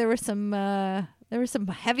maybe there was some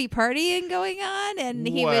heavy partying going on, and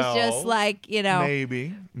he was just like,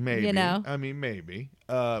 maybe. I mean, maybe.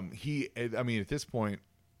 At this point,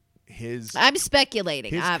 I'm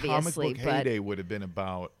speculating, his obviously, comic book heyday would have been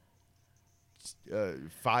about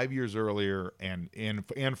 5 years earlier, and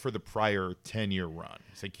for the prior 10-year run.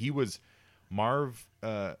 It's like Marv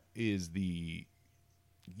is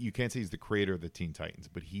you can't say he's the creator of the Teen Titans,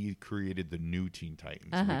 but he created the new Teen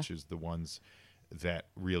Titans, which is the ones that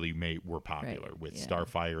really were popular with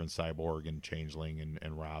Starfire and Cyborg and Changeling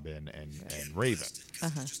and Robin and Raven.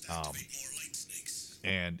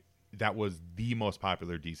 And that was the most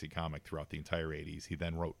popular DC comic throughout the entire 80s. He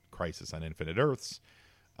then wrote Crisis on Infinite Earths.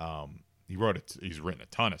 He's written a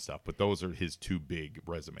ton of stuff, but those are his two big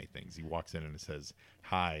resume things. He walks in and says,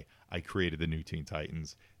 "Hi, I created the new Teen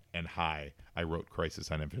Titans," and "Hi, I wrote Crisis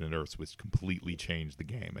on Infinite Earths," which completely changed the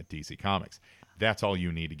game at DC Comics. That's all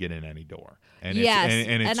you need to get in any door. And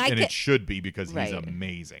it should be, because he's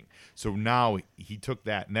amazing. So now he took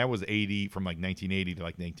that, and that was from like 1980 to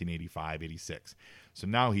like 1985, 86. So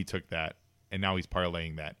now he took that, and now he's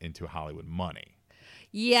parlaying that into Hollywood money.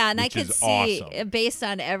 Yeah, and I could see, awesome. Based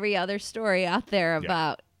on every other story out there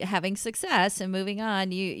about having success and moving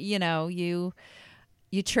on, you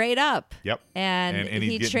trade up. Yep. And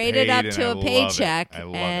he traded up to a paycheck. I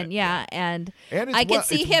love it. Yeah. And I could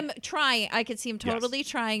see him trying. I could see him totally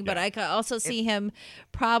trying, but I could also see him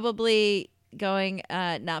probably going,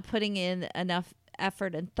 not putting in enough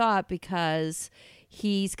effort and thought because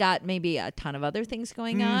he's got maybe a ton of other things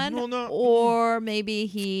going on, or maybe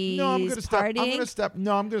he's partying.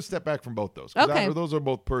 I'm going to step back from both those. Okay. Those are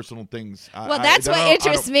both personal things. That's what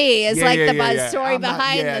interests me is the story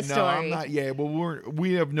behind the story.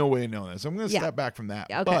 We have no way of knowing this. So I'm going to step back from that.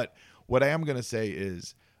 Okay. But what I am going to say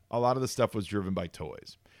is a lot of the stuff was driven by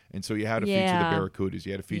toys. And so you had to feature the Barracudas.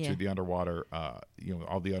 You had to feature the underwater,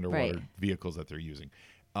 all the underwater vehicles that they're using.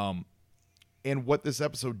 And what this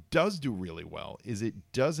episode does do really well is it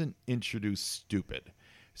doesn't introduce stupid.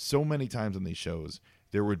 So many times on these shows,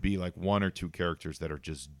 there would be like one or two characters that are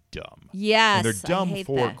just dumb. Yes, and they're dumb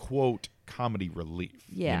for, that. quote, comedy relief.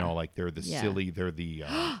 Yeah. Like they're the silly, they're the...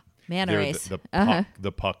 Manta race.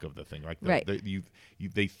 The puck of the thing. Like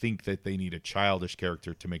they think that they need a childish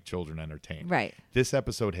character to make children entertained. Right. This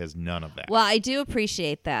episode has none of that. Well, I do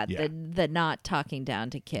appreciate that, the not talking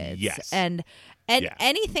down to kids. Yes. And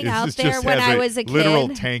anything out there when I was a kid. Literal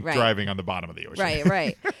tank driving on the bottom of the ocean.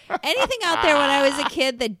 Right. Anything out there when I was a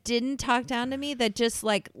kid that didn't talk down to me, that just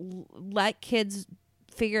like let kids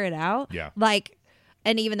figure it out. Yeah. Like,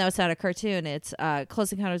 and even though it's not a cartoon, it's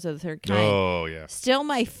Close Encounters of the Third Kind. Oh, yeah. Still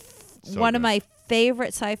one of my favorite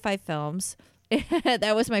sci-fi films.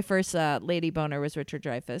 That was my first lady boner, was Richard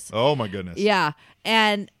Dreyfuss. Oh, my goodness. Yeah.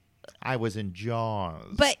 And I was in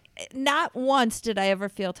Jaws. But not once did I ever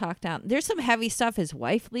feel talked down. There's some heavy stuff. His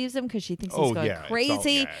wife leaves him because she thinks he's going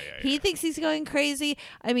crazy. He thinks he's going crazy.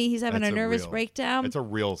 I mean, he's having a nervous breakdown. It's a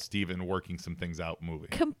real Steven working some things out movie.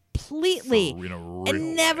 completely. For, real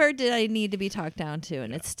And never did I need to be talked down to,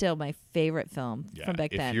 and it's still my favorite film from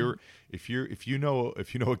back then. If you know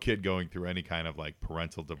a kid going through any kind of like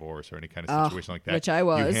parental divorce or any kind of situation like that, which I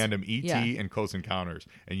was, you hand them E.T. and Close Encounters,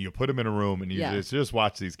 and you put them in a room and you just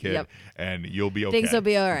watch these kids, and you'll be okay. Things will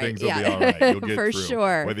be all right. Things will be all right. You'll get for through.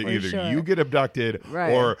 sure. Whether for either sure. you get abducted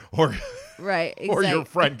or right, exactly. or your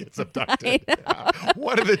friend gets abducted.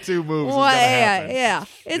 One of the two moves is well, gonna happen. Yeah.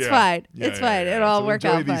 It's fine. It's fine. It'll all work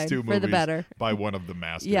out these fine two for the movies better. by one of the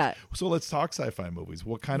masters. Yeah. So let's talk sci-fi movies.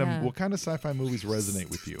 What kind of sci-fi movies resonate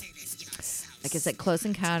with you? Like I said, Close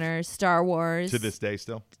Encounters, Star Wars. To this day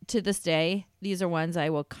still? To this day. These are ones I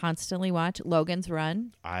will constantly watch. Logan's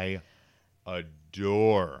Run. I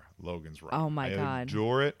adore Logan's Run. Oh, my God. I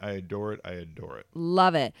adore it. I adore it. I adore it.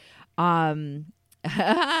 Love it. I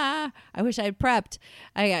wish I had prepped.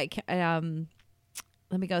 Let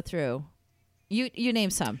me go through. You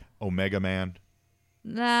name some. Omega Man.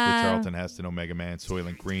 Nah. The Charlton Heston Omega Man,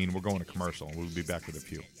 Soylent Green. We're going to commercial, and we'll be back with a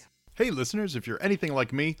few. Hey, listeners, if you're anything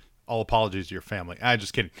like me, all apologies to your family. I'm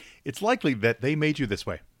just kidding. It's likely that they made you this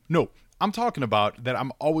way. No, I'm talking about that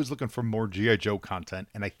I'm always looking for more G.I. Joe content,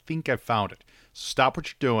 and I think I found it. Stop what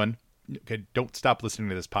you're doing. Okay, don't stop listening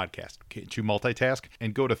to this podcast. Can't you multitask?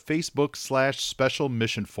 And go to Facebook/Special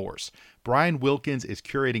Mission Force. Brian Wilkins is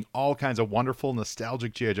curating all kinds of wonderful,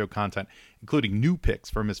 nostalgic G.I. Joe content, including new pics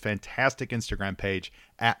from his fantastic Instagram page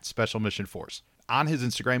at Special Mission Force. On his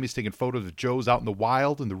Instagram, he's taking photos of Joes out in the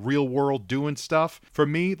wild, in the real world, doing stuff. For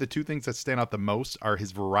me, the two things that stand out the most are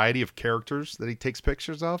his variety of characters that he takes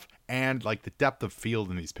pictures of and like the depth of field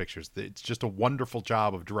in these pictures. It's just a wonderful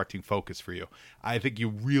job of directing focus for you. I think you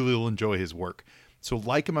really will enjoy his work. So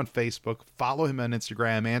like him on Facebook, follow him on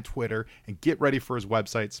Instagram and Twitter, and get ready for his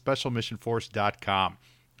website, specialmissionforce.com.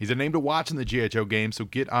 He's a name to watch in the G.I. Joe game, so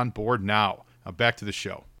get on board now. Now back to the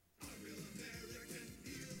show.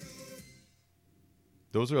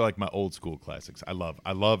 Those are like my old school classics. I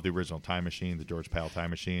love the original Time Machine, the George Pal Time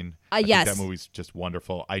Machine. I yes. think that movie's just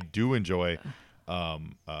wonderful. I do enjoy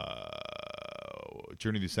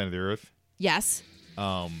Journey to the Center of the Earth. Yes.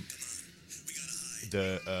 The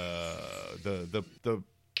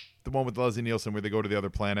one with Leslie Nielsen where they go to the other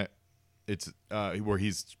planet. It's where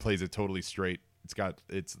he plays it totally straight.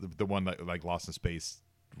 It's the one that like Lost in Space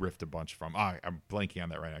riffed a bunch from. I'm blanking on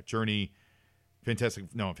that right now. Fantastic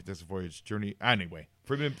Voyage, Journey. Anyway,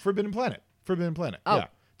 Forbidden Planet. Oh, yeah,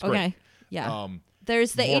 it's great. Okay. Yeah.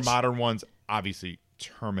 There's the more modern ones. Obviously,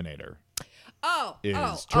 Terminator.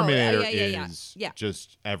 Terminator is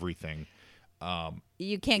just everything.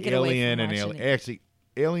 You can't get away from watching it. Actually,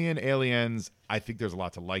 Aliens. I think there's a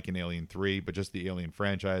lot to like in Alien 3, but just the Alien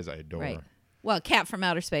franchise, I adore. Right. Well, Cat from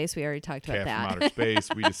Outer Space, we already talked about that. Cat from Outer Space,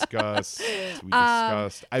 we discussed. When I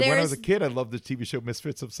was a kid, I loved the TV show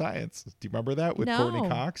Misfits of Science. Do you remember that with Courtney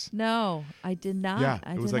Cox? No, I did not. Yeah,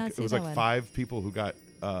 it was like 5 people who got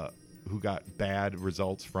bad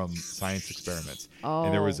results from science experiments. Oh.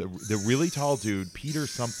 And there was the really tall dude, Peter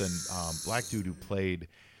something, black dude who played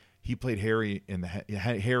Harry in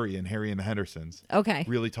Harry and the Hendersons. Okay.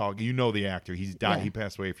 Really tall. You know the actor. He's died. Yeah. He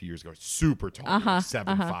passed away a few years ago. Super tall.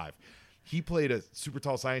 7'5". He played a super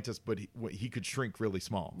tall scientist, but he could shrink really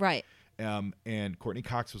small. Right. And Courtney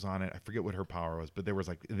Cox was on it. I forget what her power was, but there was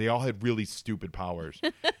they all had really stupid powers,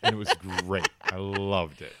 and it was great. I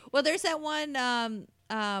loved it. Well, there's that one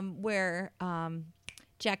where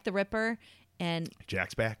Jack the Ripper and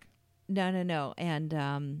Jack's back. No,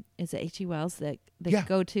 and is it H.G. Wells that they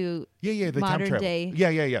go to the modern day to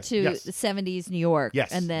the 70s New York,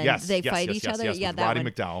 and then they fight each other. Yes, that Roddy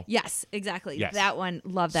one. McDowell. Yes, exactly. Yes. That one.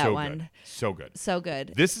 Love that one. So good. So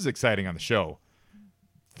good. This is exciting on the show.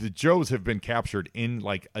 The Joes have been captured in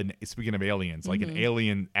speaking of aliens, like an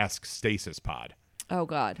alien-esque stasis pod. Oh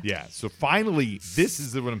God. Yeah. So finally, this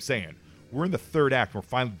is what I'm saying. We're in the third act. We're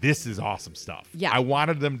finally. This is awesome stuff. Yeah. I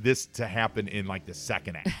wanted this to happen in like the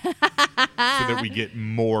second act, so that we get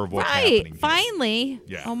more of what's happening. Here. Finally.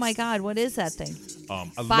 Yeah. Oh my God, what is that thing?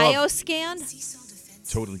 Bioscan.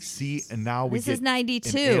 Totally. See, and now we this get is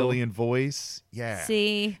 92. an alien voice. Yeah.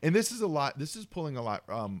 See, and this is a lot. This is pulling a lot.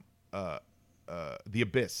 The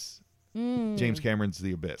Abyss. James Cameron's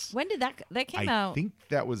The Abyss. When did that came out? I think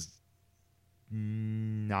that was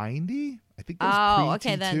 90. I think that was pre-T2.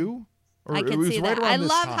 Okay, then. Or I can it was see right that. around I this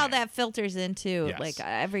love time. how that filters into like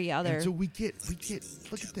every other. And so we get. Look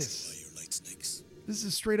at this. This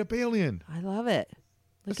is straight up alien. I love it.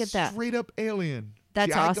 Look at that. Straight up alien.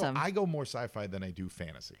 That's awesome. I go more sci-fi than I do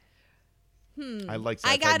fantasy. I like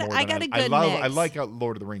I sci-fi more got than a good mix. I like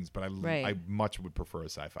Lord of the Rings, but I much would prefer a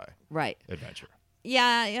sci-fi adventure.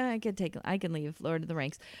 Yeah, I can leave Lord of the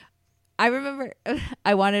Rings. I remember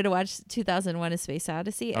I wanted to watch 2001: A Space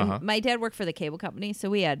Odyssey, and my dad worked for the cable company,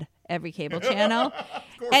 so we had every cable channel.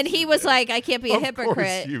 And he was like, I can't be a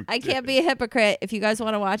hypocrite. I can't be a hypocrite. If you guys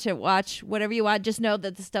want to watch it, watch whatever you want. Just know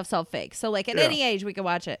that the stuff's all fake. So like at any age, we can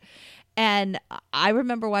watch it. And I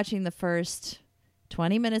remember watching the first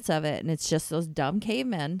 20 minutes of it, and it's just those dumb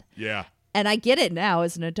cavemen. Yeah. And I get it now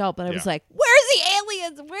as an adult, but I was like, where's the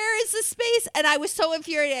aliens? Where is the space? And I was so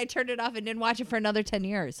infuriated, I turned it off and didn't watch it for another 10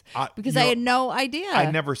 years because I had no idea.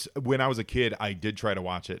 When I was a kid, I did try to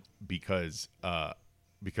watch it because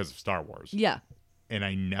of Star Wars. Yeah. And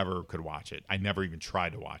I never could watch it. I never even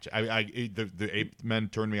tried to watch it. The Ape Men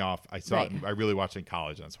turned me off. I saw it. I really watched it in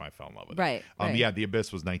college, and that's why I fell in love with it. Right. Yeah, The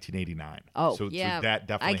Abyss was 1989. Oh, so yeah. So that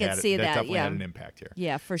definitely had an impact here.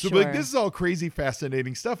 Yeah, for sure. So this is all crazy,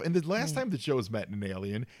 fascinating stuff. And the last time the Joes met an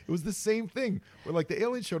alien, it was the same thing. Where like the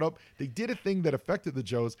alien showed up, they did a thing that affected the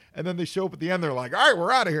Joes, and then they show up at the end. They're like, "All right,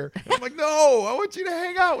 we're out of here." And I'm like, "No, I want you to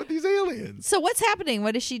hang out with these aliens." So what's happening?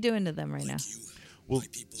 What is she doing to them right now? Well,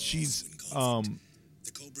 she's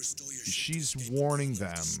warning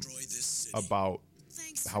them about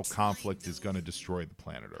how conflict is going to destroy the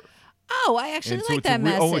planet Earth. Oh, I actually like that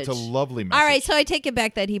message. Oh, it's a lovely message. All right, so I take it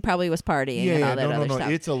back that he probably was partying and all that other stuff.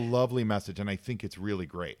 It's a lovely message, and I think it's really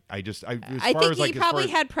great. I think he probably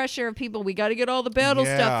had pressure of people. We got to get all the battle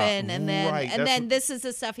stuff in, and then this is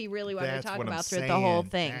the stuff he really wanted to talk about through the whole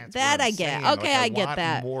thing. That I get. Okay, I get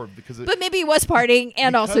that. But maybe he was partying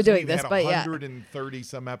and also doing this. But 130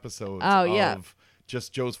 some episodes. Of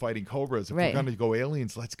just Joe's fighting cobras. If we're going to go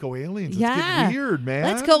aliens, let's go aliens. Let's get weird, man.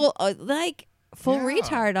 Let's go full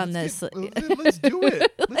retard on this. Let's do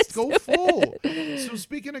it. Let's go full. So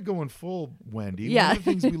speaking of going full, Wendy, one of the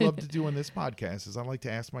things we love to do on this podcast is I like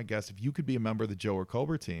to ask my guests, if you could be a member of the Joe or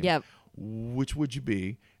Cobra team, which would you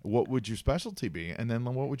be? What would your specialty be? And then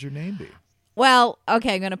what would your name be? Well,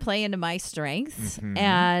 okay, I'm going to play into my strengths.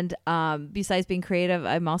 And besides being creative,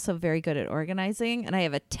 I'm also very good at organizing. And I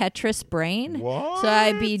have a Tetris brain. What? So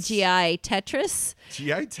I'd be GI Tetris.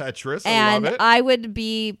 GI Tetris. And I love it. I would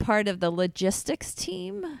be part of the logistics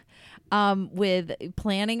team. With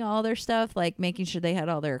planning all their stuff, like making sure they had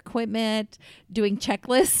all their equipment, doing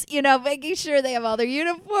checklists, making sure they have all their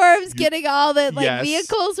uniforms, getting all the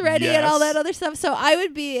vehicles ready and all that other stuff. So I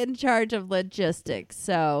would be in charge of logistics.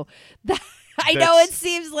 So I know it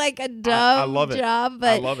seems like a dumb job, but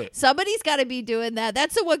I love it. Somebody's got to be doing that.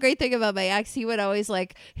 That's the one great thing about my ex. He would always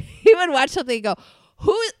he would watch something and go,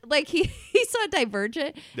 he saw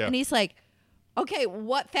Divergent and he's like, okay,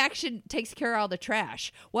 what faction takes care of all the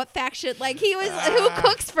trash? What faction, who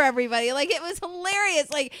cooks for everybody? It was hilarious.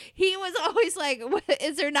 He was always like,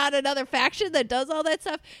 is there not another faction that does all that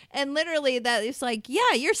stuff? And literally that is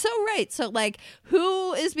yeah, you're so right. So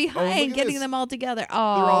who is behind getting them all together?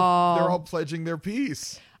 Oh, they're all pledging their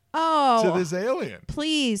peace. To this alien.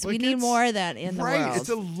 Please, we need more of that in the world. Right, it's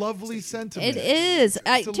a lovely sentiment. It is.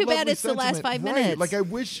 Too bad it's the last 5 minutes.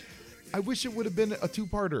 I wish it would have been a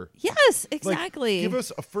two-parter. Yes, exactly. Give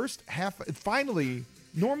us a first half. Finally,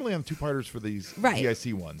 normally on two-parters for these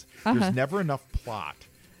DIC ones, there's never enough plot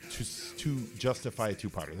to justify a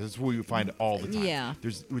two-parter. This is what you find all the time. Yeah.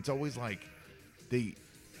 It's always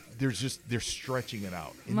they're stretching it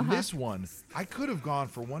out. In this one, I could have gone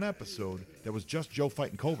for one episode that was just Joe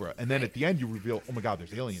fighting Cobra, and then at the end you reveal, oh my God,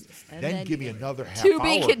 there's aliens. And then give me another half to hour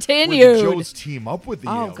be continued. where the Joes team up with the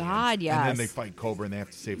aliens. Oh God, yes. And then they fight Cobra and they have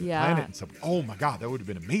to save the planet and stuff. Oh my God, that would have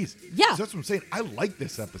been amazing. Yeah. So that's what I'm saying. I like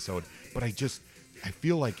this episode, but I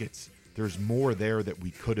feel like there's more there that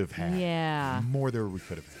we could have had. Yeah. More there we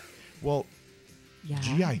could have had. Well,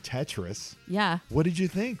 GI Tetris. Yeah. What did you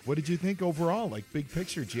think? What did you think overall? Big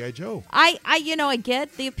picture, GI Joe. I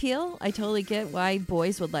get the appeal. I totally get why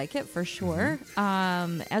boys would like it for sure.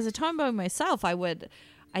 As a tomboy myself, I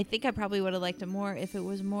think I probably would have liked it more if it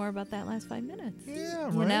was more about that last 5 minutes. Yeah,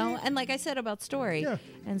 right. You know, and like I said about story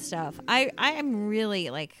and stuff. I am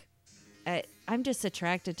really I'm just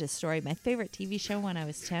attracted to story. My favorite TV show when I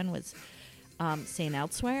was 10 was St.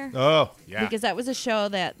 Elsewhere. Oh, yeah. Because that was a show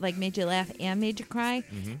that made you laugh and made you cry.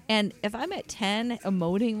 And if I'm at 10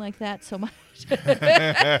 emoting like that so much,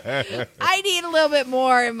 I need a little bit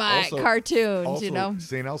more in my cartoons,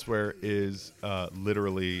 St. Elsewhere is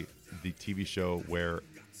literally the TV show where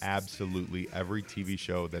absolutely every TV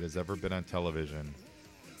show that has ever been on television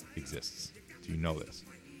exists. Do you know this?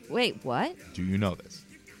 Wait, what? Do you know this?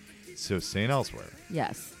 So St. Elsewhere.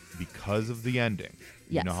 Yes. Because of the ending.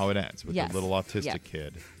 You know how it ends with the little autistic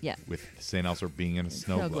kid. Yeah. With St. Elsewhere being in a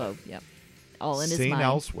snow globe. Yep. All in his mind. St.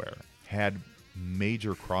 Elsewhere had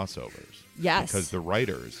major crossovers. Yes. Because the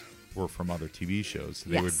writers were from other TV shows. So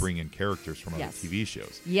they would bring in characters from other TV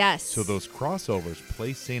shows. Yes. So those crossovers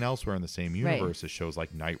place St. Elsewhere in the same universe as shows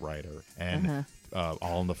like Knight Rider and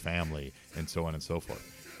All in the Family and so on and so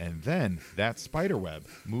forth. And then that spiderweb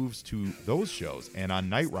moves to those shows. And on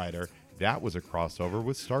Knight Rider, that was a crossover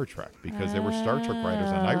with Star Trek because there were Star Trek writers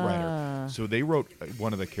on Knight Rider. So they wrote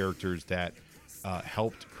one of the characters that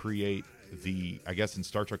helped create I guess in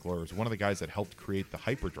Star Trek lore, was one of the guys that helped create the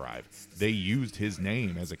hyperdrive. They used his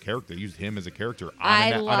name as a character, used him as a character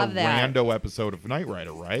on a rando episode of Knight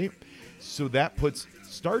Rider, right? So that puts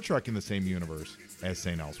Star Trek in the same universe as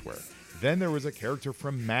St. Elsewhere. Then there was a character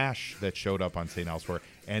from MASH that showed up on St. Elsewhere,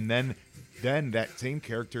 and then that same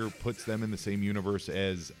character puts them in the same universe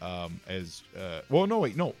as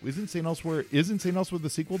isn't St. Elsewhere the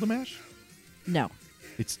sequel to MASH? No.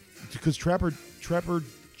 It's because Trapper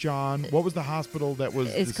John, what was the hospital that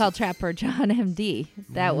was? It's called Trapper John MD.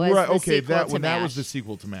 That was right. The Okay, sequel to that MASH. was the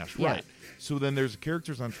sequel to MASH, Yeah. right? So then there's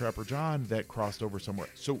characters on Trapper John that crossed over somewhere.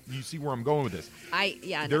 So you see where I'm going with this.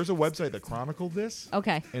 There's a website that chronicled this.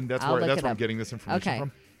 Okay, and that's I'll where look it I'm up. getting this information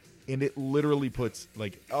from. And it literally puts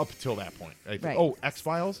like up till that point. Right. Oh,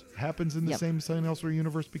 X-Files happens in the same St. Elsewhere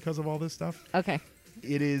universe because of all this stuff. Okay.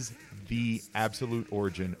 It is the absolute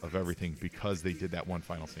origin of everything because they did that one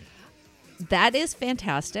final scene. That is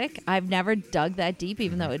fantastic. I've never dug that deep,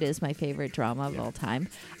 even though it is my favorite drama of all time.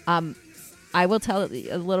 I will tell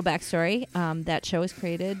a little backstory. That show was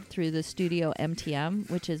created through the studio MTM,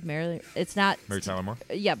 which is Mary. It's not Mary Tyler Moore.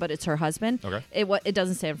 Yeah, but it's her husband. Okay. It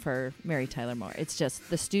doesn't stand for Mary Tyler Moore. It's just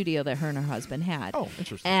the studio that her and her husband had. Oh,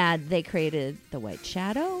 interesting. And they created The White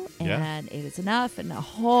Shadow and It Is Enough and a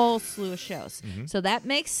whole slew of shows. Mm-hmm. So that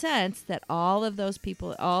makes sense that all of those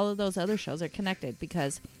people, all of those other shows are connected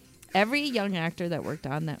because every young actor that worked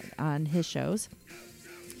on his shows,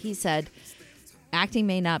 he said, acting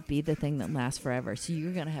may not be the thing that lasts forever, so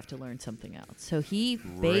you're going to have to learn something else. So he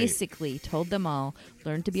basically told them all,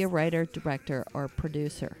 learn to be a writer, director, or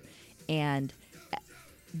producer. And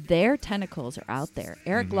their tentacles are out there.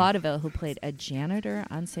 Eric Laudeville, who played a janitor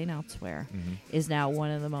on St. Elsewhere, is now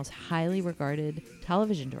one of the most highly regarded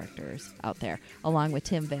television directors out there, along with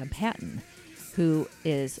Tim Van Patten, who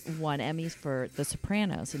won Emmys for The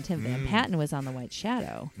Sopranos. And Tim Van Patten was on The White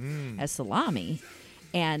Shadow as Salami.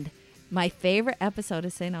 And my favorite episode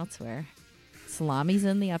of St. Elsewhere, Salami's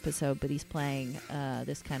in the episode, but he's playing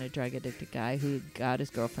this kind of drug-addicted guy who got his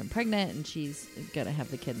girlfriend pregnant, and she's going to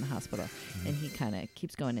have the kid in the hospital. And he kind of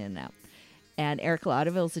keeps going in and out. And Eric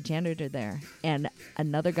Laudeville's a janitor there. And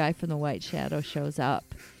another guy from The White Shadow shows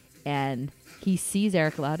up, and he sees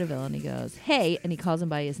Eric Laudeville, and he goes, hey, and he calls him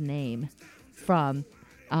by his name from...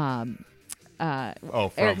 from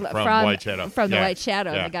from White Shadow. From The White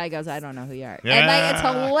Shadow. Yeah. And the guy goes, I don't know who you are. Yeah. And like, it's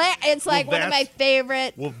hilarious. It's like one of my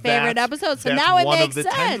favorite episodes. So now it makes sense.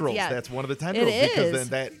 Tendrils. Yeah. That's one of the tendrils. It because is.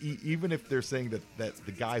 then even if they're saying that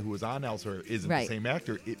the guy who was on Elsewhere isn't Right. the same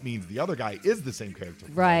actor, it means the other guy is the same character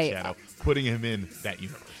from Right. White Shadow, putting him in that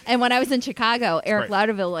universe. And when I was in Chicago, Eric Right.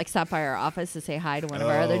 Laudeville stopped by our office to say hi to one of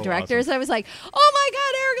our Oh, other directors. awesome. I was like, oh my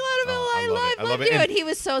God, Eric Laudeville, Oh, I I love love it. you. And- And he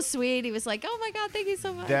was so sweet. He was like, oh my God, thank you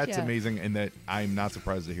so much. That's Yeah. amazing, and that I'm not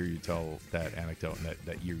surprised to hear you tell that anecdote and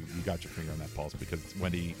that you got your finger on that pulse because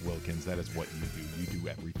Wendy Wilkins, that is what you do. You do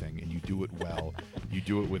everything, and you do it well. You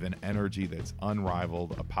do it with an energy that's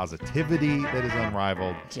unrivaled, a positivity that is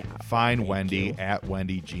unrivaled. Yeah, Find Wendy at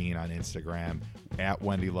Wendy Jean on Instagram, at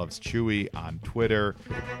Wendy Loves Chewy on Twitter,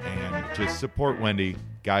 and just support Wendy.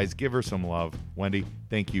 Guys, give her some love. Wendy,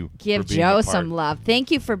 thank you. Give for being Joe a part. some love.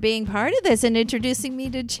 Thank you for being part of this and introducing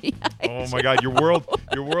me to G.I. Oh my God, your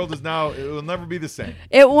world is now, it will never be the same.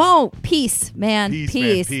 It won't. Peace, man. Peace,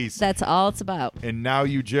 man, peace. That's all it's about. And now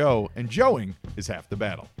you Joe, and Joeing is half the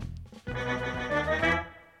battle.